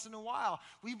every once in a while.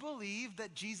 We believe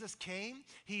that Jesus came,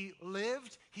 he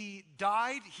lived, he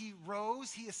died, he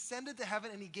rose, he ascended to heaven,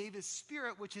 and he gave his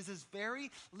spirit, which is his very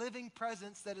living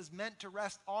presence that is meant to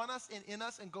rest on us and in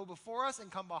us and go before us and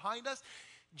come behind us.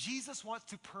 Jesus wants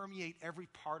to permeate every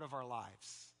part of our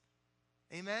lives.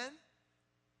 Amen?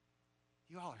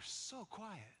 You all are so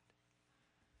quiet.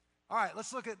 All right,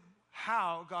 let's look at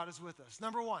how God is with us.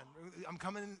 Number one, I'm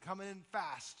coming in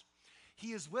fast.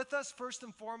 He is with us first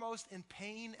and foremost in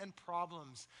pain and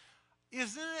problems.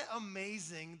 Isn't it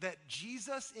amazing that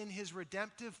Jesus in his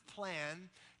redemptive plan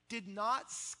did not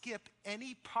skip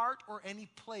any part or any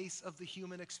place of the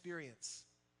human experience.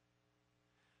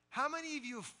 How many of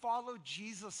you have followed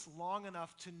Jesus long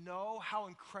enough to know how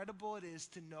incredible it is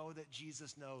to know that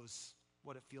Jesus knows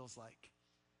what it feels like?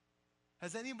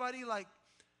 Has anybody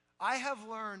I have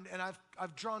learned, and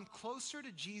I've drawn closer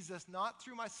to Jesus not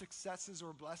through my successes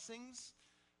or blessings,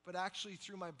 but actually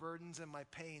through my burdens and my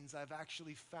pains. I've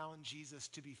actually found Jesus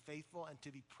to be faithful and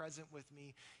to be present with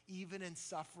me, even in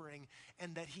suffering,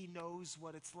 and that he knows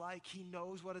what it's like. He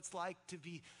knows what it's like to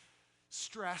be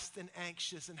stressed and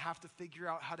anxious and have to figure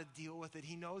out how to deal with it.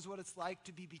 He knows what it's like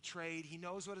to be betrayed. He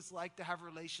knows what it's like to have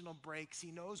relational breaks.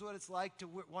 He knows what it's like to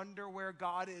wonder where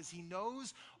God is. He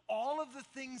knows all of the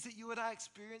things that you and I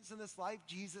experience in this life,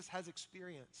 Jesus has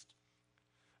experienced.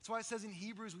 That's why it says in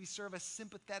Hebrews, we serve a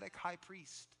sympathetic high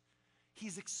priest.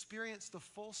 He's experienced the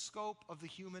full scope of the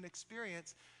human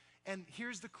experience. And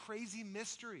here's the crazy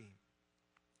mystery.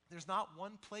 There's not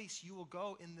one place you will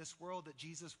go in this world that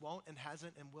Jesus won't and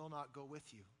hasn't and will not go with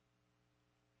you.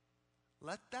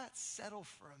 Let that settle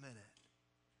for a minute.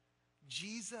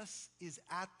 Jesus is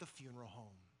at the funeral home.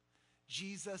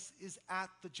 Jesus is at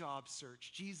the job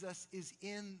search. Jesus is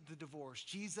in the divorce.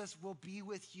 Jesus will be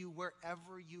with you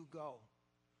wherever you go.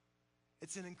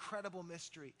 It's an incredible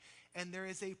mystery. And there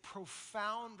is a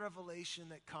profound revelation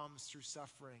that comes through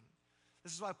suffering.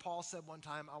 This is why Paul said one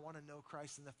time, I want to know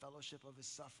Christ in the fellowship of his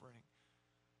suffering.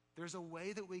 There's a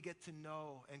way that we get to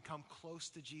know and come close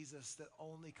to Jesus that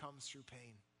only comes through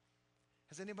pain.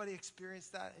 Has anybody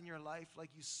experienced that in your life? Like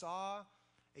you saw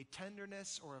a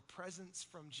tenderness or a presence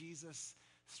from Jesus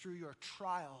through your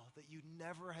trial that you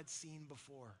never had seen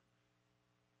before.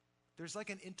 There's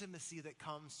like an intimacy that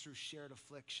comes through shared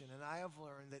affliction. And I have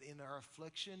learned that in our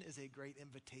affliction is a great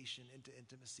invitation into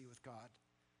intimacy with God.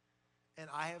 And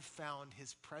I have found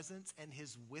his presence and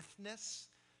his withness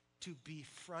to be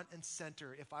front and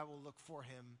center if I will look for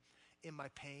him in my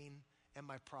pain and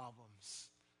my problems.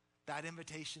 That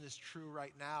invitation is true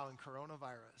right now in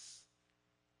coronavirus.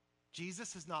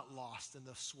 Jesus is not lost in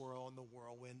the swirl and the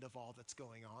whirlwind of all that's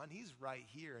going on. He's right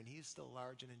here, and he's still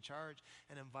large and in charge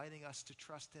and inviting us to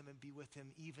trust him and be with him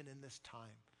even in this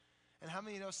time. And how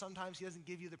many of you know sometimes he doesn't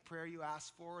give you the prayer you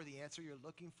ask for or the answer you're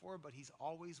looking for, but he's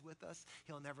always with us.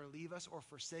 He'll never leave us or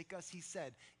forsake us. He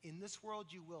said, in this world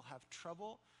you will have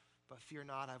trouble, but fear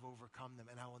not, I've overcome them,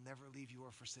 and I will never leave you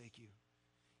or forsake you.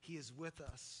 He is with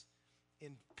us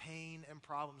in pain and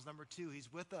problems. Number 2,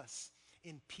 he's with us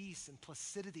in peace and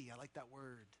placidity. I like that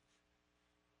word.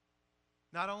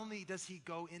 Not only does he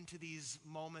go into these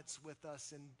moments with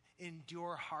us and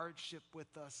endure hardship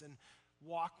with us and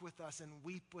walk with us and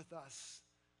weep with us,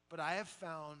 but I have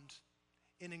found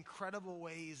in incredible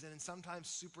ways and in sometimes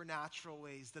supernatural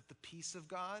ways that the peace of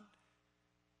God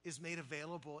is made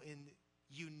available in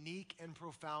unique and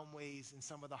profound ways in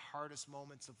some of the hardest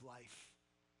moments of life.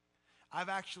 I've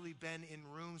actually been in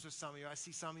rooms with some of you. I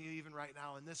see some of you even right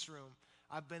now in this room.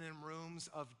 I've been in rooms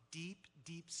of deep,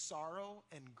 deep sorrow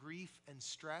and grief and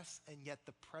stress, and yet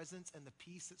the presence and the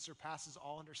peace that surpasses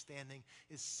all understanding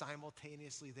is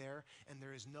simultaneously there, and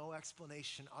there is no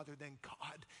explanation other than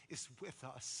God is with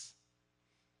us.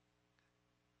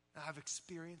 And I've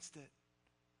experienced it.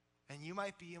 And you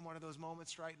might be in one of those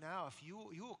moments right now. If you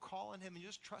will call on him and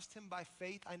just trust him by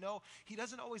faith. I know he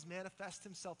doesn't always manifest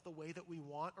himself the way that we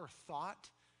want or thought,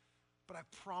 but I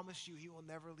promise you he will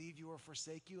never leave you or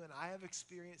forsake you. And I have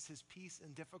experienced his peace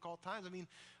in difficult times. I mean,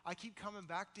 I keep coming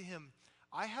back to him.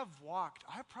 I have walked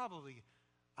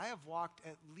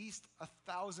at least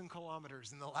 1,000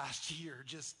 kilometers in the last year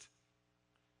just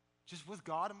with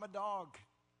God and my dog.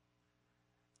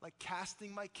 Like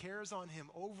casting my cares on him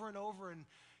over and over. And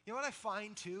you know what I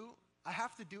find too? I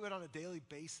have to do it on a daily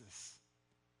basis.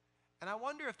 And I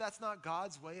wonder if that's not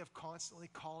God's way of constantly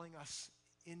calling us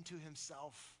into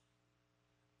himself.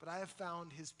 But I have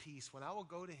found his peace. When I will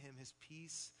go to him, his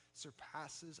peace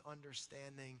surpasses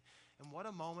understanding. And what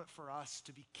a moment for us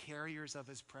to be carriers of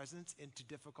his presence into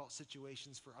difficult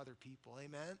situations for other people.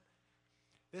 Amen?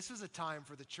 This is a time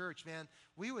for the church, man.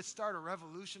 We would start a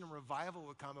revolution and revival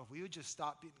would come if we would just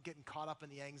stop getting caught up in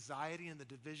the anxiety and the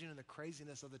division and the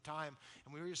craziness of the time.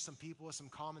 And we were just some people with some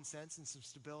common sense and some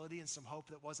stability and some hope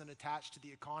that wasn't attached to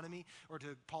the economy or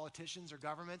to politicians or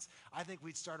governments. I think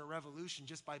we'd start a revolution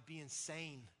just by being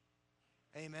sane.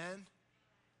 Amen?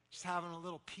 Just having a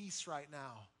little peace right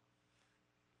now.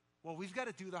 Well, we've got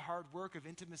to do the hard work of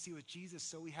intimacy with Jesus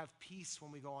so we have peace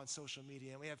when we go on social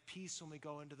media, and we have peace when we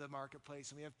go into the marketplace,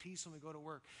 and we have peace when we go to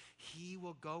work. He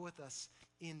will go with us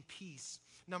in peace.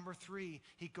 Number 3,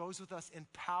 he goes with us in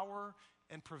power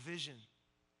and provision.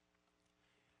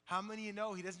 How many of you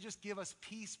know he doesn't just give us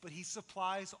peace, but he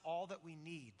supplies all that we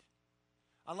need?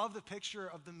 I love the picture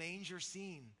of the manger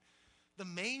scene. The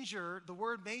manger, the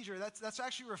word manger, that's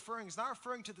actually it's not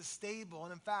referring to the stable.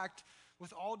 And in fact,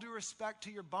 with all due respect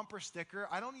to your bumper sticker,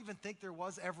 I don't even think there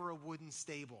was ever a wooden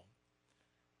stable.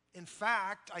 In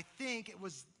fact, I think it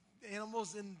was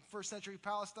animals in first century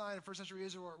Palestine and first century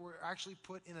Israel were actually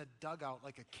put in a dugout,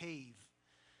 like a cave.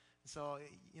 So,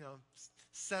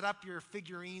 set up your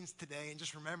figurines today and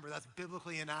just remember that's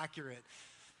biblically inaccurate.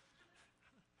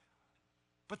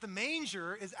 But the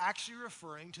manger is actually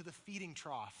referring to the feeding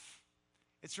trough.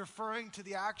 It's referring to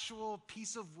the actual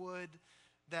piece of wood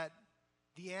that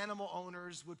the animal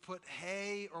owners would put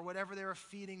hay or whatever they were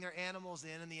feeding their animals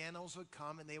in, and the animals would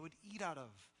come and they would eat out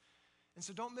of. And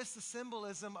so don't miss the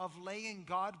symbolism of laying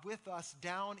God with us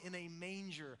down in a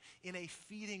manger, in a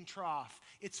feeding trough.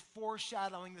 It's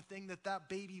foreshadowing the thing that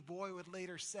baby boy would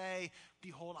later say,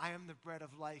 "Behold, I am the bread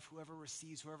of life. Whoever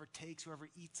receives, whoever takes, whoever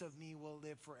eats of me will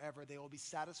live forever. They will be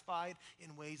satisfied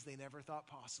in ways they never thought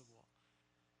possible."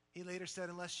 He later said,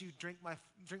 "Unless you drink my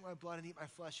blood and eat my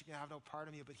flesh, you can have no part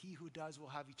of me, but he who does will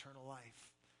have eternal life."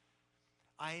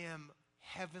 I am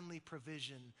heavenly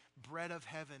provision, bread of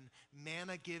heaven,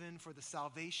 manna given for the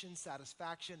salvation,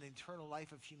 satisfaction, and eternal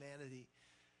life of humanity.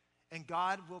 And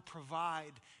God will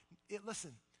provide it.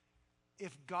 Listen,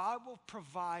 if God will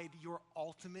provide your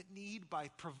ultimate need by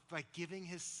giving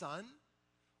his son,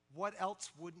 what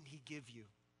else wouldn't he give you?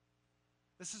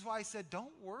 This is why I said,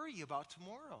 don't worry about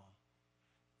tomorrow.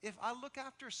 If I look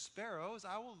after sparrows,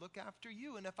 I will look after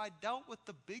you. And if I dealt with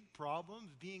the big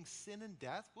problems being sin and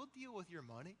death, we'll deal with your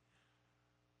money.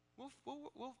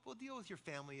 We'll deal with your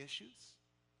family issues.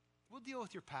 We'll deal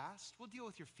with your past. We'll deal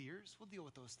with your fears. We'll deal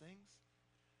with those things.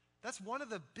 That's one of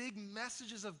the big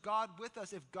messages of God with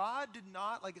us. If God did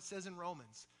not, like it says in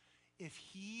Romans, if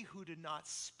he who did not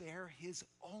spare his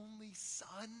only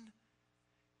son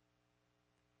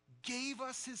gave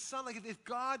us his son, like if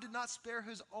God did not spare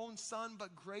his own son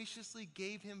but graciously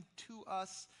gave him to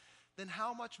us, then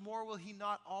how much more will he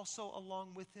not also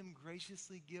along with him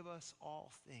graciously give us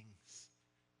all things?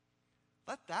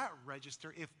 Let that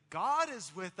register. If God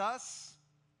is with us,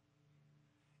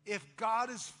 if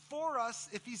God is for us,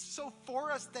 if he's so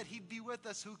for us that he'd be with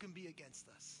us, who can be against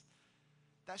us?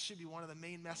 That should be one of the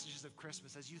main messages of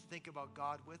Christmas. As you think about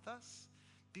God with us,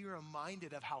 be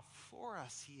reminded of how for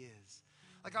us he is.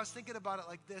 Like I was thinking about it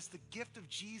like this, the gift of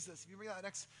Jesus, if you read that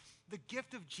next, the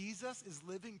gift of Jesus is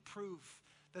living proof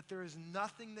that there is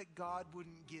nothing that God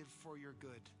wouldn't give for your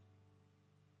good.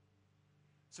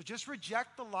 So just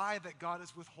reject the lie that God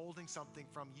is withholding something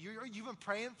from you. You've been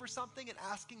praying for something and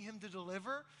asking him to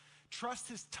deliver. Trust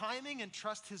his timing and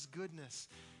trust his goodness.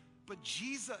 But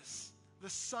Jesus, the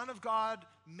Son of God,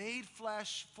 made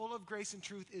flesh, full of grace and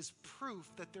truth, is proof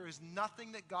that there is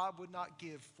nothing that God would not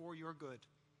give for your good.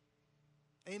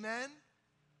 Amen?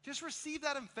 Just receive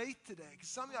that in faith today.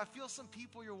 Because I feel some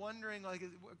people, you're wondering, like,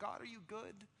 God, are you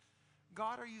good?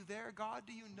 God, are you there? God,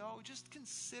 do you know? Just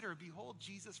consider, behold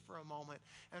Jesus for a moment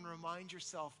and remind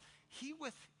yourself, he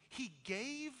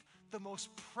gave the most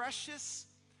precious,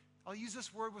 I'll use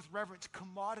this word with reverence,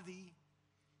 commodity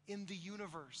in the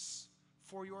universe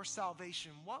for your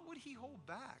salvation. What would he hold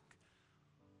back?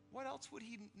 What else would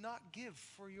he not give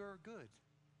for your good?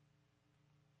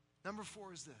 Number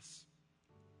 4 is this.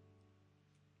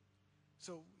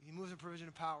 So he moves in provision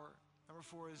and power. Number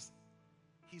 4 is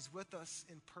he's with us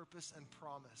in purpose and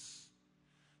promise.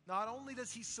 Not only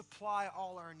does he supply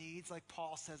all our needs, like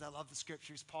Paul says, I love the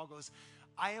scriptures. Paul goes,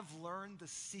 I have learned the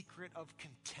secret of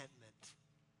contentment.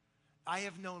 I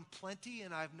have known plenty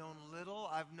and I've known little.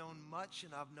 I've known much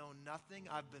and I've known nothing.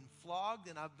 I've been flogged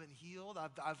and I've been healed.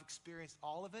 I've experienced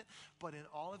all of it. But in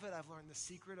all of it, I've learned the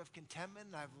secret of contentment,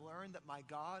 and I've learned that my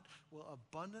God will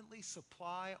abundantly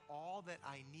supply all that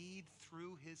I need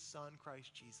through his Son,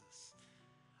 Christ Jesus.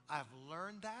 I've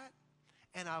learned that,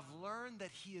 and I've learned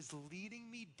that he is leading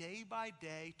me day by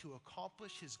day to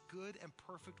accomplish his good and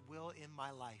perfect will in my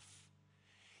life.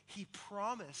 He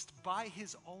promised by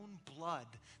his own blood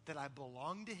that I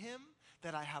belong to him,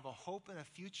 that I have a hope and a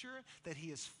future, that he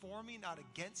is for me, not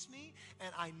against me,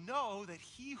 and I know that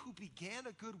he who began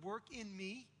a good work in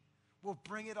me will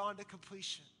bring it on to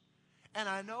completion. And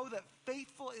I know that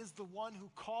faithful is the one who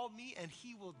called me, and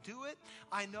he will do it.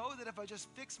 I know that if I just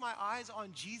fix my eyes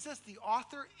on Jesus, the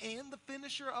author and the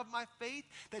finisher of my faith,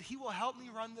 that he will help me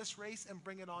run this race and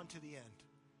bring it on to the end.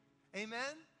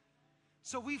 Amen?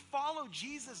 So we follow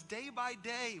Jesus day by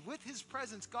day with his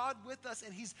presence, God with us,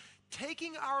 and he's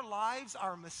taking our lives,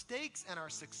 our mistakes and our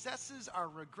successes, our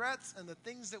regrets and the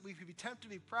things that we could be tempted to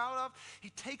be proud of. He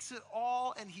takes it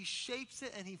all and he shapes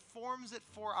it and he forms it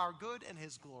for our good and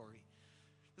his glory.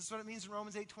 This is what it means in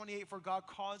Romans 8:28, for God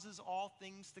causes all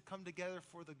things to come together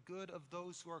for the good of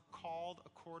those who are called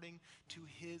according to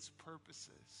his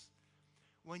purposes.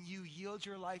 When you yield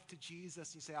your life to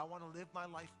Jesus, you say, I want to live my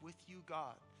life with you,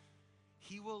 God.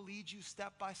 He will lead you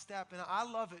step by step. And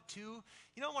I love it too.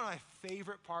 You know, one of my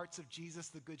favorite parts of Jesus,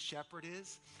 the Good Shepherd,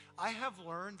 is I have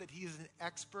learned that he is an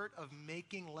expert of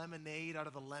making lemonade out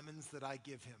of the lemons that I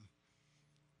give him.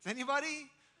 Is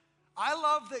anybody? I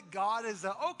love that God is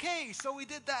okay, so we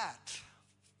did that.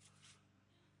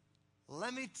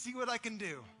 Let me see what I can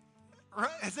do.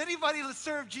 Right? Has anybody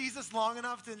served Jesus long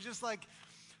enough to just like,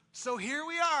 so here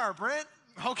we are, Brent.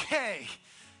 Okay.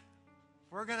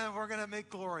 We're gonna make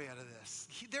glory out of this.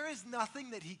 There is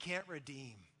nothing that he can't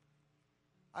redeem.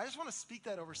 I just want to speak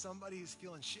that over somebody who's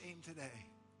feeling shame today.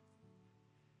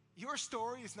 Your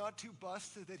story is not too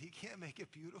busted that he can't make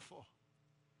it beautiful.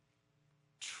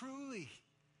 Truly,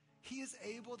 he is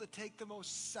able to take the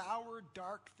most sour,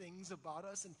 dark things about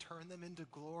us and turn them into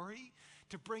glory,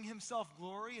 to bring himself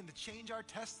glory and to change our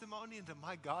testimony into,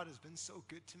 my God has been so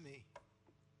good to me.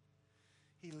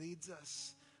 He leads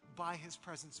us by his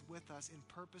presence with us in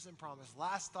purpose and promise.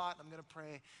 Last thought, I'm going to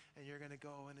pray, and you're going to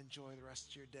go and enjoy the rest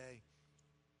of your day.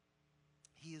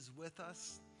 He is with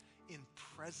us in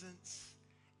presence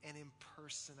and in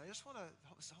person. I just want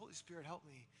to, Holy Spirit, help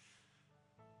me.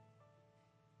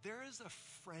 There is a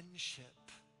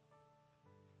friendship,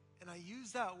 and I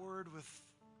use that word with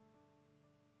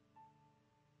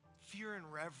fear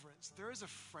and reverence. There is a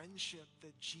friendship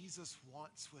that Jesus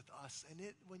wants with us, and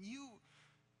when you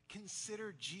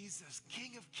consider Jesus,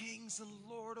 King of Kings and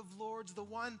Lord of Lords, the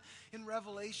one in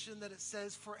Revelation that it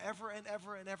says forever and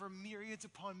ever and ever, myriads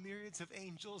upon myriads of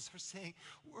angels are saying,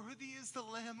 worthy is the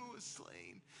Lamb who was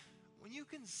slain. When you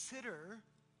consider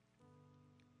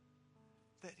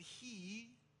that he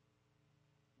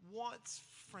wants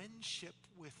friendship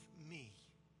with me,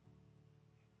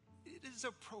 it is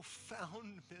a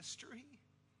profound mystery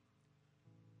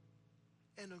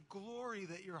and a glory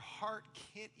that your heart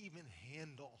can't even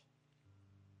handle.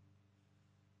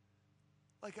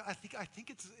 Like I think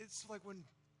it's like when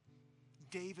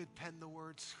David penned the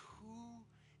words,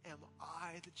 who am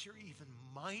I that you're even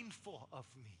mindful of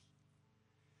me?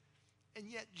 And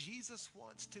yet Jesus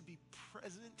wants to be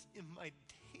present in my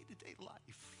day-to-day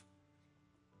life.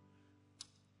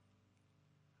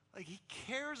 Like he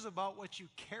cares about what you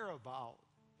care about.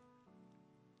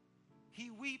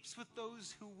 He weeps with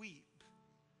those who weep.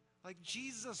 Like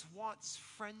Jesus wants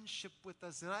friendship with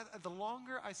us. And the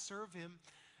longer I serve him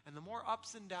and the more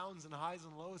ups and downs and highs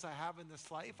and lows I have in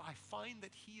this life, I find that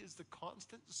he is the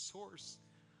constant source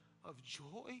of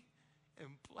joy and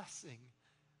blessing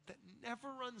that never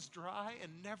runs dry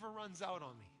and never runs out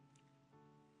on me.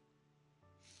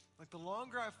 Like the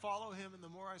longer I follow him and the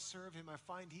more I serve him, I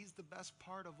find he's the best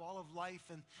part of all of life,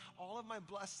 and all of my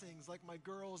blessings, like my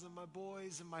girls and my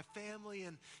boys and my family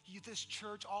and this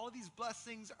church, all of these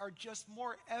blessings are just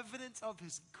more evidence of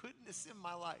his goodness in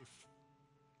my life.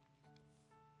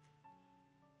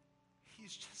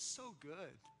 He's just so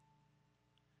good.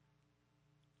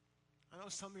 I know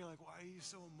some of you are like, why are you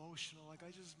so emotional? Like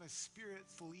my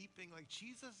spirit's leaping. Like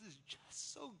Jesus is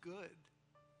just so good.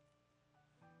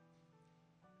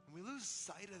 And we lose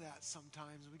sight of that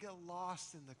sometimes. We get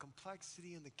lost in the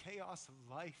complexity and the chaos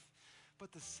of life.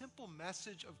 But the simple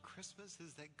message of Christmas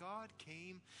is that God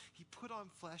came, he put on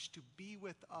flesh to be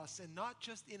with us, and not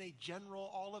just in a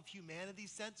general all of humanity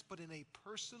sense, but in a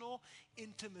personal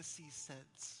intimacy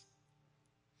sense.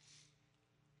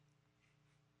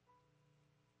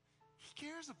 He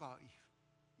cares about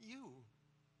you.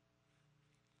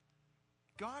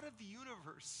 God of the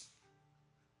universe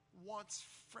wants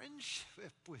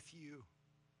friendship with you.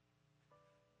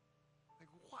 Like,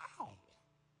 wow.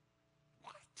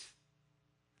 What?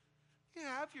 You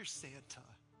can have your Santa.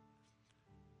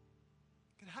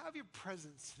 You can have your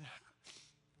presents.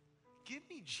 Give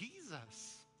me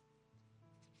Jesus.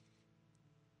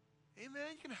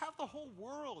 Amen. You can have the whole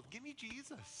world. Give me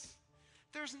Jesus.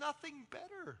 There's nothing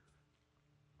better.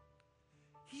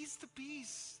 He's the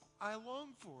peace I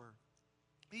long for.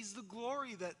 He's the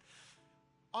glory that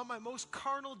on my most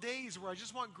carnal days where I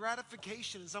just want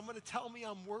gratification and someone to tell me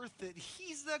I'm worth it,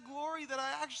 he's that glory that I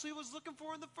actually was looking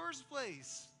for in the first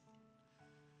place.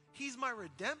 He's my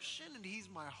redemption and he's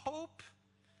my hope.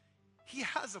 He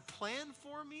has a plan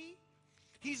for me.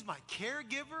 He's my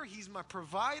caregiver. He's my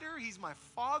provider. He's my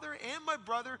father and my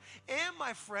brother and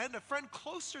my friend, a friend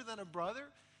closer than a brother.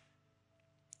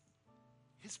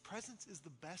 His presence is the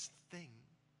best thing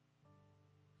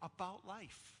about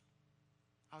life.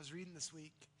 I was reading this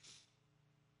week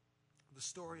the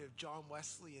story of John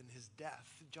Wesley and his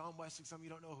death. John Wesley, some of you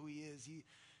don't know who he is.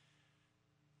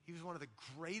 He was one of the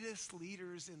greatest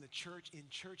leaders in church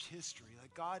history.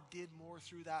 Like, God did more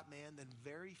through that man than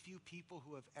very few people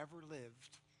who have ever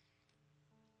lived.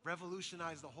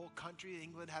 Revolutionized the whole country.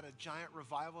 England had a giant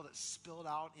revival that spilled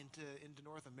out into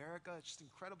North America. It's just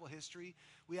incredible history.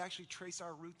 We actually trace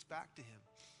our roots back to him.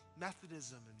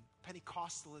 Methodism and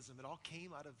Pentecostalism, it all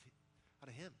came out of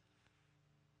him.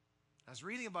 I was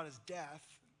reading about his death,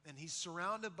 and he's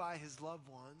surrounded by his loved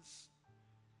ones.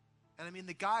 And I mean,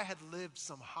 the guy had lived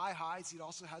some high highs. He'd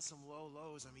also had some low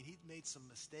lows. I mean, he'd made some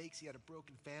mistakes. He had a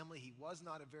broken family. He was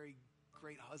not a very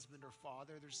great husband or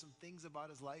father. There's some things about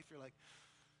his life you're like,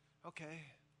 okay.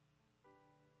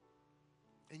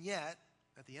 And yet,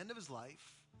 at the end of his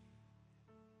life,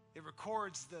 it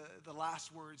records the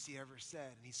last words he ever said.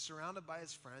 And he's surrounded by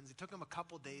his friends. It took him a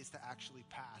couple days to actually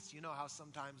pass. You know how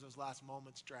sometimes those last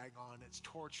moments drag on. It's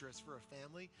torturous for a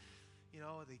family. You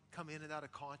know, they come in and out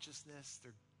of consciousness.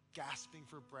 They're gasping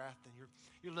for breath, and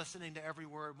you're listening to every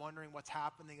word, wondering what's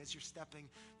happening as you're stepping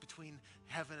between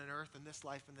heaven and earth and this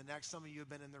life and the next. Some of you have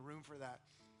been in the room for that.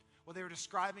 Well, they were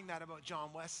describing that about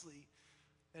John Wesley,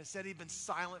 and it said he'd been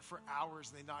silent for hours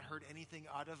and they'd not heard anything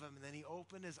out of him. And then he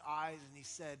opened his eyes and he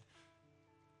said,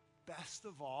 best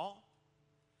of all,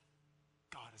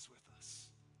 God is with us.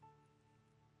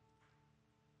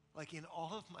 Like, in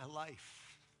all of my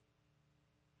life,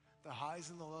 the highs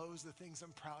and the lows, the things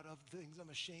I'm proud of, the things I'm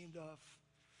ashamed of,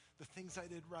 the things I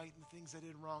did right and the things I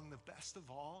did wrong, the best of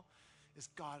all is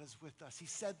God is with us. He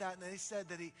said that, and then he said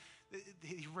that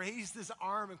he raised his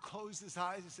arm and closed his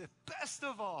eyes and said, best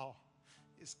of all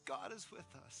is God is with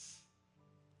us.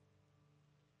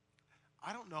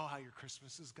 I don't know how your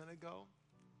Christmas is going to go,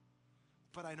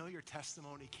 but I know your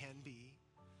testimony can be,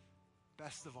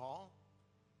 best of all,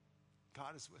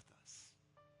 God is with us.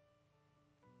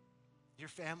 Your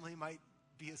family might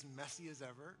be as messy as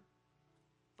ever,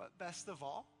 but best of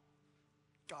all,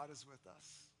 God is with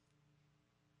us.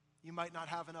 You might not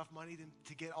have enough money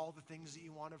to get all the things that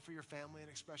you wanted for your family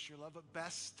and express your love, but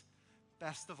best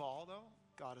of all, though,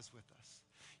 God is with us.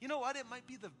 You know what? It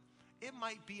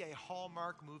might be a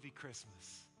Hallmark movie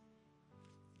Christmas.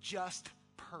 Just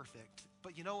perfect.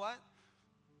 But you know what?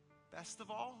 Best of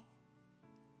all,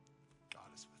 God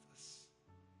is with us.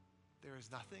 There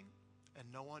is nothing and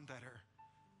no one better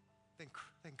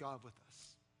than God with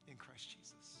us in Christ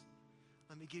Jesus.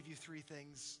 Let me give you 3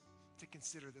 things to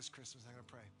consider this Christmas. I'm going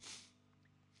to pray.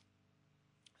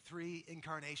 3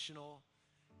 incarnational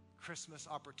Christmas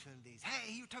opportunities.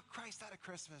 Hey, you took Christ out of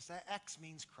Christmas. That X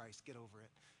means Christ. Get over it.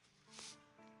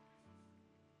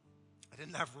 I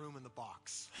didn't have room in the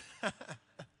box.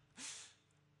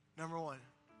 Number 1,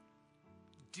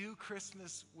 do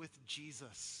Christmas with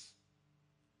Jesus,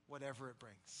 whatever it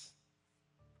brings.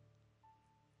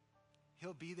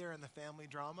 He'll be there in the family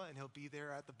drama, and he'll be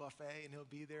there at the buffet, and he'll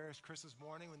be there as Christmas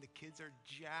morning when the kids are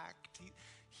jacked.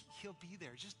 He'll be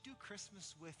there. Just do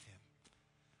Christmas with him.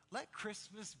 Let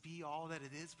Christmas be all that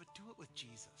it is, but do it with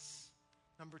Jesus.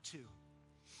 Number 2,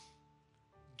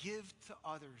 give to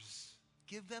others.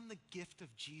 Give them the gift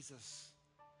of Jesus.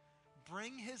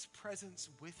 Bring his presence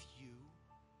with you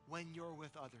when you're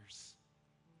with others.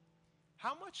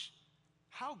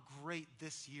 How great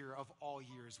this year of all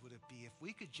years would it be if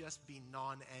we could just be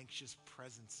non-anxious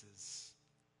presences?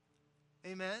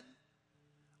 Amen?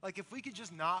 Like, if we could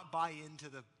just not buy into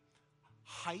the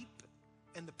hype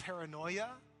and the paranoia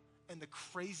and the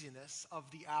craziness of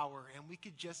the hour, and we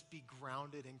could just be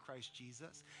grounded in Christ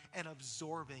Jesus and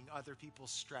absorbing other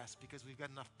people's stress because we've got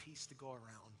enough peace to go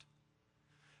around.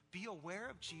 Be aware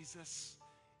of Jesus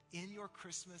in your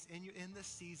Christmas, in this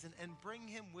season, and bring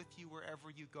him with you wherever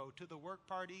you go, to the work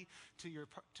party, to your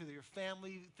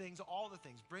family things, all the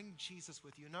things. Bring Jesus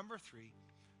with you. Number 3,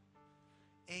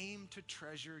 aim to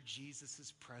treasure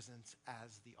Jesus' presence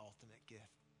as the ultimate gift.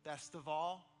 Best of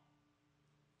all,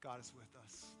 God is with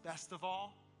us. Best of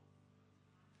all?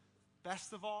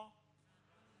 Best of all?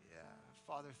 Yeah.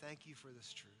 Father, thank you for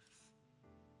this truth.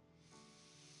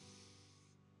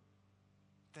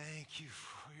 Thank you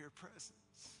for your presence.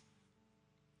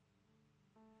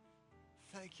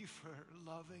 Thank you for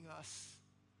loving us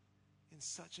in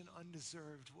such an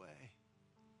undeserved way.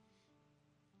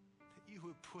 That you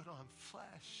would put on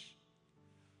flesh.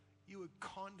 You would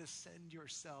condescend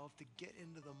yourself to get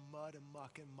into the mud and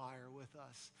muck and mire with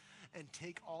us and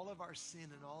take all of our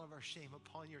sin and all of our shame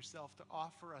upon yourself to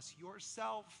offer us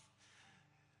yourself,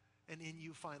 and in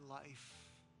you find life,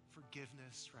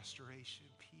 forgiveness, restoration,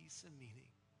 peace, and meaning.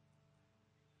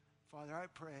 Father, I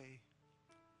pray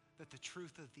that the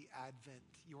truth of the Advent,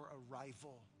 your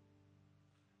arrival,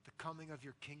 the coming of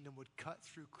your kingdom would cut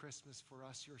through Christmas for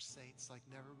us, your saints, like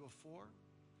never before.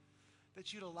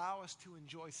 that you'd allow us to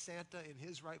enjoy Santa in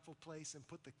his rightful place and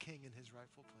put the King in his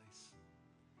rightful place.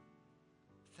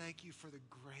 Thank you for the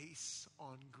grace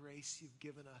on grace you've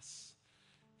given us.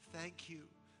 Thank you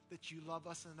that you love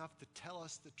us enough to tell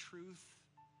us the truth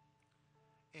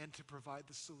and to provide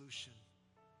the solution.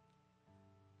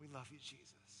 We love you,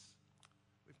 Jesus.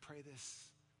 We pray this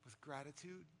with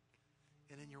gratitude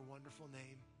and in your wonderful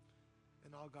name.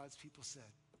 And all God's people said,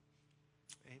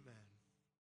 amen.